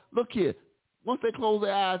gone, look here. Once they close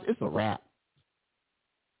their eyes, it's a wrap.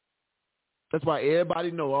 That's why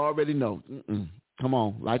everybody already know. Come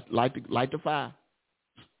on, light the fire.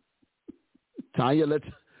 Tanya, let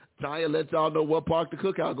y'all know what park the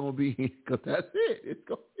cookout gonna be in, because that's it. It's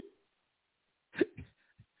gonna be.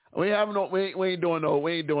 We ain't doing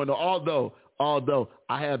no. Although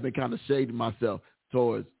I have been kind of shading myself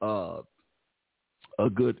towards a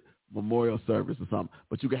good memorial service or something,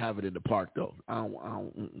 but you can have it in the park though. I don't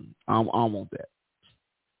want that.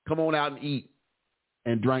 Come on out and eat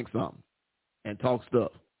and drink something and talk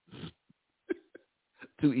stuff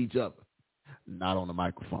to each other, not on the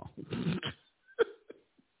microphone.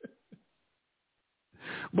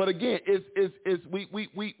 But again, we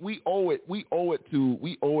owe it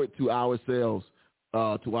to ourselves,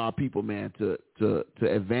 to our people, man, to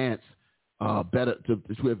advance better,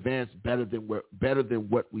 to advance better than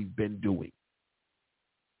what we've been doing.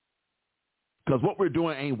 Because what we're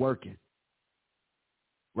doing ain't working.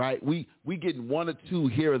 Right? We getting 1 or 2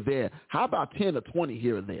 here or there. How about 10 or 20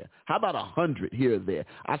 here or there? How about 100 here or there?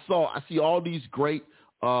 I see all these great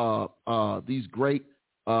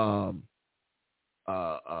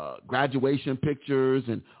graduation pictures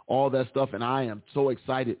and all that stuff, and I am so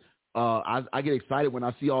excited. I get excited when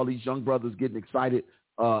I see all these young brothers getting excited.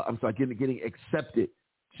 Getting accepted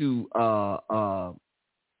to all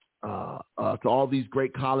these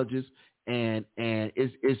great colleges, and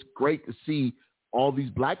it's great to see all these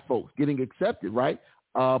black folks getting accepted, right?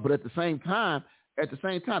 But at the same time,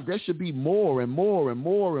 there should be more and more and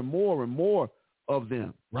more and more and more of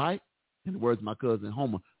them, right? In the words of my cousin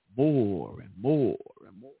Homer, more and more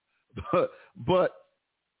and more. But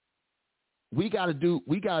we got to do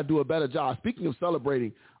a better job. Speaking of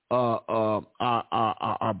celebrating our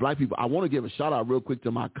black people, I want to give a shout out real quick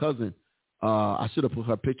to my cousin. I should have put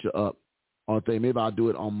her picture up on the thing. Maybe I'll do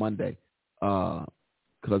it on Monday.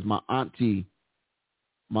 Because my auntie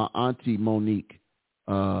Monique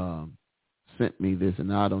sent me this, and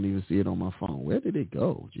now I don't even see it on my phone. Where did it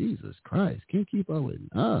go? Jesus Christ. Can't keep up with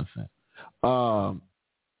nothing.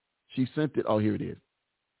 She sent it. Oh, here it is.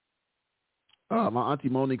 My auntie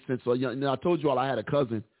Monique sent. So I told you all I had a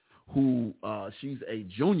cousin who she's a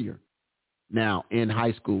junior now in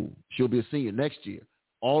high school. She'll be a senior next year.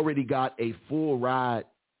 Already got a full ride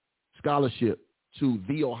scholarship to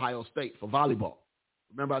The Ohio State for volleyball.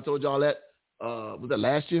 Remember I told y'all that? Was that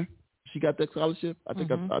last year she got that scholarship? I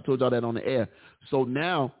think I told y'all that on the air. So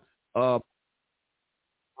now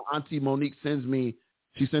Auntie Monique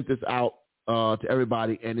she sent this out to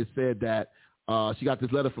everybody, and it said that she got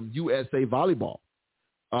this letter from USA Volleyball.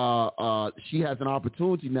 She has an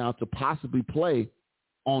opportunity now to possibly play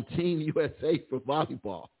on Team USA for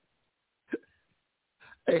volleyball.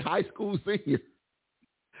 A high school senior.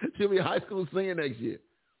 She'll be a high school senior next year.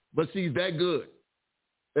 But she's that good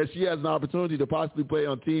that she has an opportunity to possibly play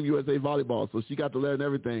on Team USA Volleyball. So she got the letter and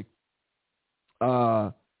everything.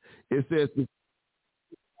 It says,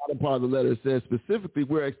 part of the letter, it says, specifically,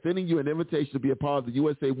 we're extending you an invitation to be a part of the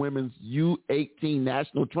USA Women's U18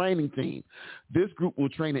 National Training Team. This group will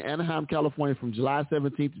train in Anaheim, California from July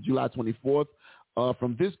 17th to July 24th.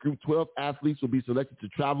 From this group, 12 athletes will be selected to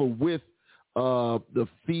travel with the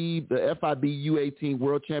FIB U18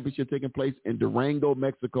 World Championship taking place in Durango,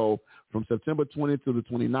 Mexico from September 20th to the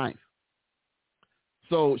 29th.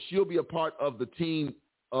 So she'll be a part of the team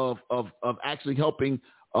of actually helping.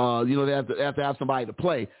 They have to have somebody to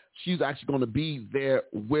play. She's actually going to be there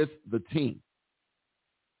with the team.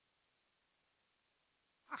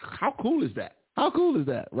 How cool is that? How cool is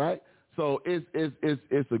that, right? So it's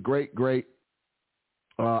a great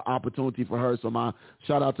opportunity for her. So my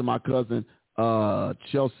shout out to my cousin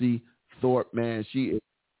Chelsea Thorpe, man. She's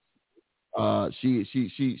gonna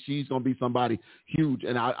be somebody huge,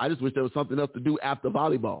 and I just wish there was something else to do after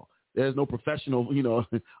volleyball. There's no professional,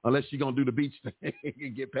 unless you're going to do the beach thing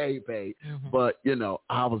and get paid. Mm-hmm. But,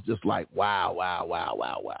 I was just like, wow.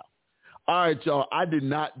 All right, y'all. I did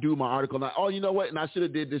not do my article. Now, oh, you know what? And I should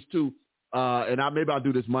have did this too. Maybe I'll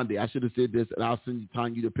do this Monday. I should have said this, and I'll send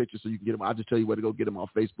you the picture so you can get them. I'll just tell you where to go get them on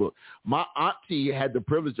Facebook. My auntie had the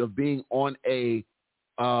privilege of being on a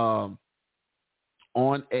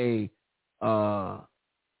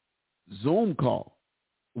Zoom call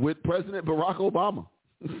with President Barack Obama.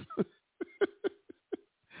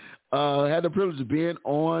 Had the privilege of being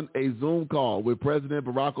on a Zoom call with President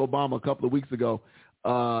Barack Obama a couple of weeks ago,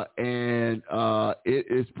 and it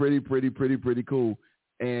is pretty cool.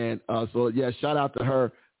 And shout out to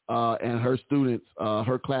her and her students.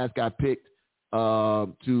 Her class got picked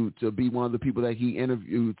to be one of the people that he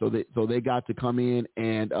interviewed, so they got to come in.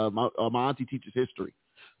 And my auntie teaches history.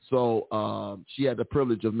 So she had the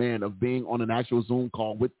privilege of being on an actual Zoom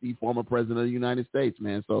call with the former president of the United States,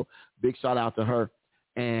 man. So big shout out to her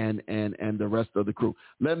and the rest of the crew.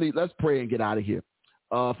 Let's pray and get out of here.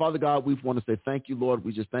 Father God, we want to say thank you, Lord.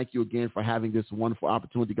 We just thank you again for having this wonderful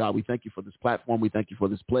opportunity, God. We thank you for this platform. We thank you for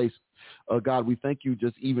this place. God, we thank you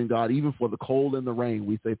even for the cold and the rain.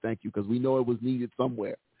 We say thank you because we know it was needed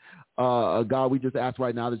somewhere. God, we just ask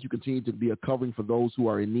right now that you continue to be a covering for those who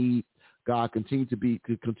are in need. God, continue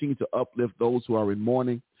to uplift those who are in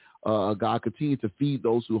mourning. God, continue to feed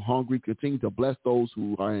those who are hungry. Continue to bless those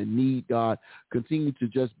who are in need. God, continue to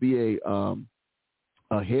just be a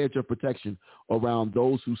hedge of protection around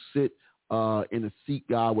those who sit in a seat,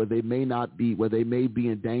 God, where they may be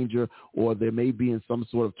in danger or they may be in some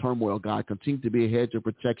sort of turmoil. God, continue to be a hedge of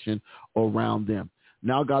protection around them.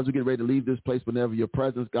 Now, God, as we get ready to leave this place, whenever your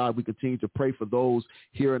presence, God, we continue to pray for those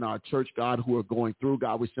here in our church, God, who are going through.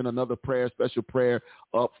 God, we send another special prayer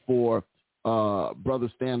up for Brother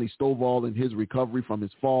Stanley Stovall and his recovery from his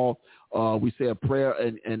fall. We say a prayer,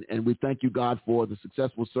 and we thank you, God, for the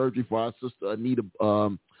successful surgery for our sister Anita.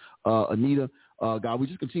 God, we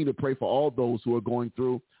just continue to pray for all those who are going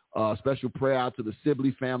through. Special prayer out to the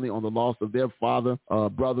Sibley family on the loss of their father,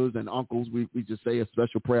 brothers and uncles. We just say a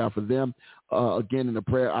special prayer out for them. Again, and a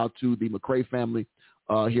prayer out to the McCray family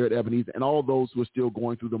here at Ebenezer and all those who are still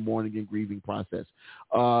going through the mourning and grieving process.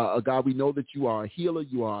 God, we know that you are a healer,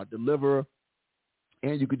 you are a deliverer,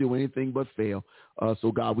 and you can do anything but fail.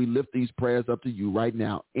 So, God, we lift these prayers up to you right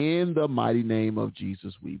now. In the mighty name of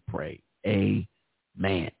Jesus, we pray. Amen.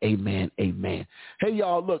 Hey,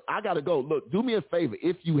 y'all, look, I got to go. Look, do me a favor.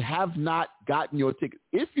 If you have not gotten your ticket,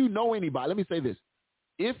 if you know anybody, let me say this.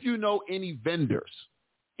 If you know any vendors,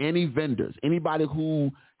 anybody who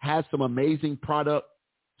has some amazing product,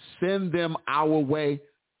 send them our way.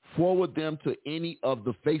 Forward them to any of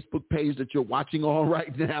the Facebook page that you're watching on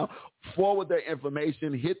right now. Forward their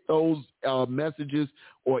information. Hit those messages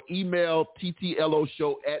or email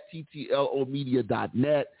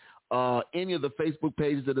ttloshow@ttlomedia.net. Any of the Facebook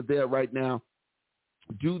pages that are there right now,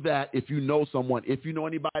 do that if you know someone. If you know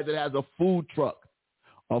anybody that has a food truck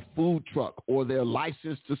a food truck or they're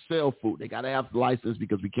licensed to sell food. They got to have the license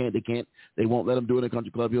because they won't let them do it in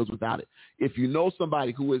Country Club Hills without it. If you know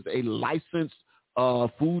somebody who is a licensed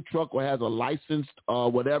food truck or has a licensed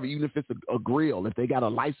whatever, even if it's a grill, if they got a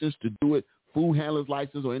license to do it, food handler's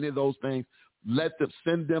license or any of those things,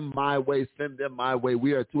 send them my way.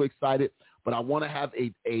 We are too excited, but I want to have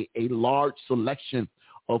a large selection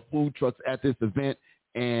of food trucks at this event.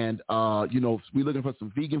 And, we're looking for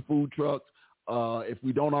some vegan food trucks. If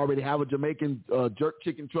we don't already have a Jamaican jerk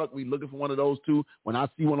chicken truck, we're looking for one of those too. When I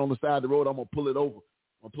see one on the side of the road, I'm going to pull it over.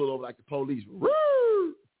 I'm going to pull it over like the police.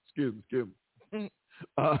 Woo! Excuse me.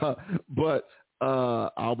 But I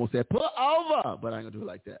almost said pull over, but I ain't going to do it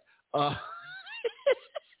like that.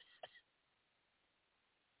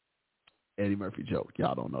 Eddie Murphy joke.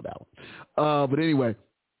 Y'all don't know that one. But anyway,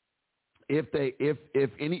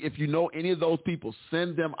 if you know any of those people,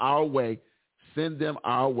 send them our way. We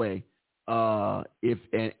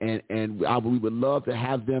would love to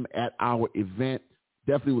have them at our event.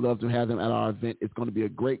 Definitely would love to have them at our event. It's going to be a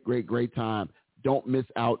great, great, great time. Don't miss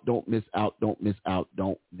out. Don't miss out. Don't miss out.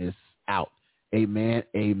 Don't miss out. Amen.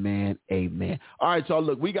 Amen. Amen. All right, y'all.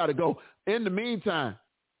 Look, we got to go. In the meantime,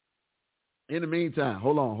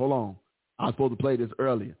 hold on. I was supposed to play this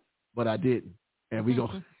earlier, but I didn't. And we're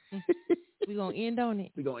going to end on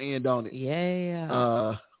it. We're going to end on it.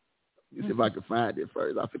 Yeah. Let me see if I can find it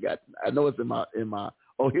first. I forgot. I know it's in my.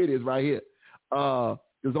 Oh, here it is, right here.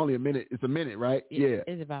 It's only a minute. It's a minute, right? Yeah.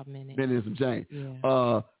 It's about a minute. Minute and some change.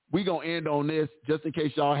 Yeah. We gonna end on this just in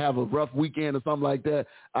case y'all have a rough weekend or something like that.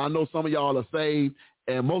 I know some of y'all are saved,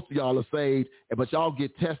 and most of y'all are saved, but y'all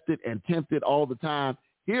get tested and tempted all the time.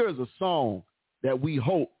 Here is a song that we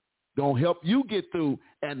hope gonna help you get through,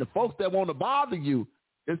 and the folks that want to bother you,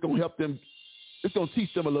 it's gonna help them. It's gonna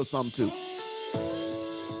teach them a little something too.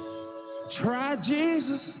 Try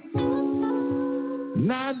Jesus,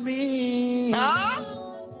 not me.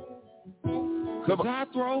 Cause I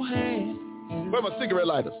throw hands. Where are my cigarette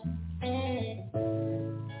lighters?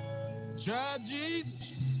 Try Jesus,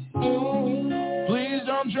 please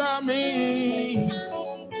don't try me.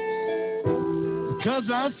 Cause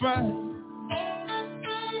I'm fine.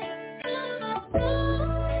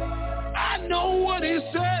 I know what he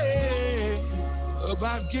said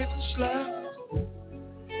about getting slapped.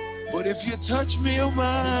 But if you touch me or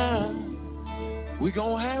mine, we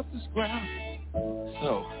gonna have to scrap.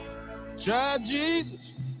 So, try Jesus,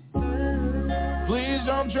 please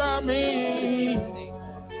don't try me,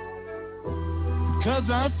 cause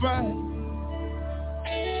I'm fine.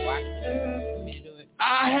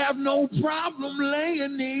 I have no problem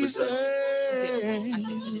laying these hands.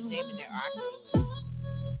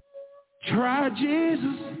 Try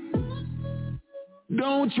Jesus,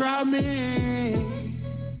 don't try me,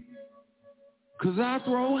 cause I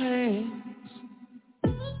throw hands.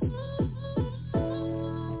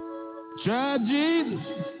 Try Jesus,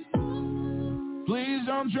 please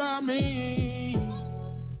don't try me,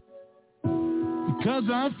 because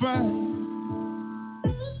I'm fine.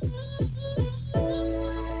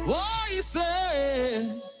 Oh, you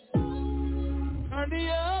said, turn the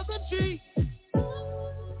other cheek.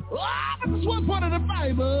 Oh, but that's one part of the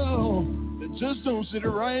Bible that just don't sit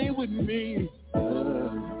right with me.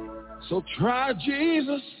 So try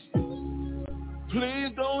Jesus,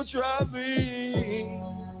 please don't try me,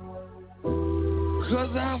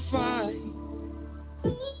 cause I find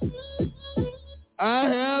I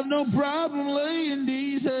have no problem laying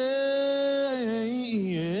these hands.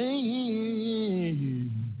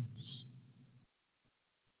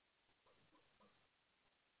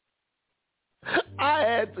 I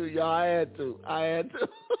had to, y'all. I had to.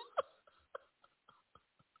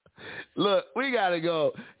 Look, we got to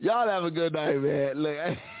go. Y'all have a good night, man. Look,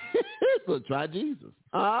 so try Jesus.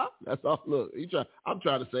 That's all. Look, I'm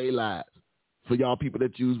trying to save lives for y'all people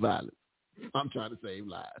that choose violence. I'm trying to save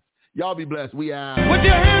lives. Y'all be blessed. We out. With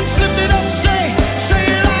your hands lifted up, say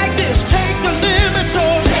it like this. Take the limits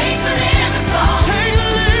off. Take the limits off. Take the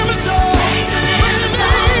limits off. Take the limits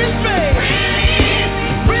off. Release me.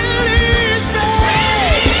 Release me. Release me.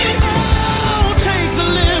 Oh, take the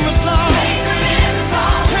limits off. Take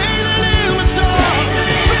the limits off.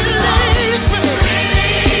 Take the limits off. Release me.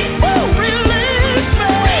 Woo, release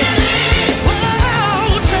me.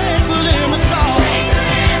 Oh, take the limits off.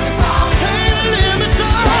 Take the limits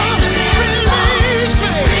off. Release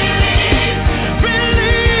me.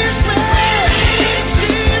 Release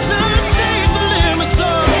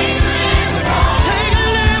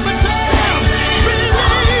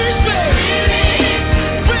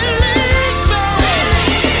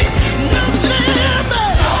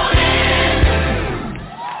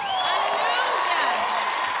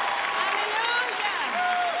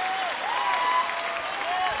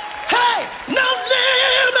No!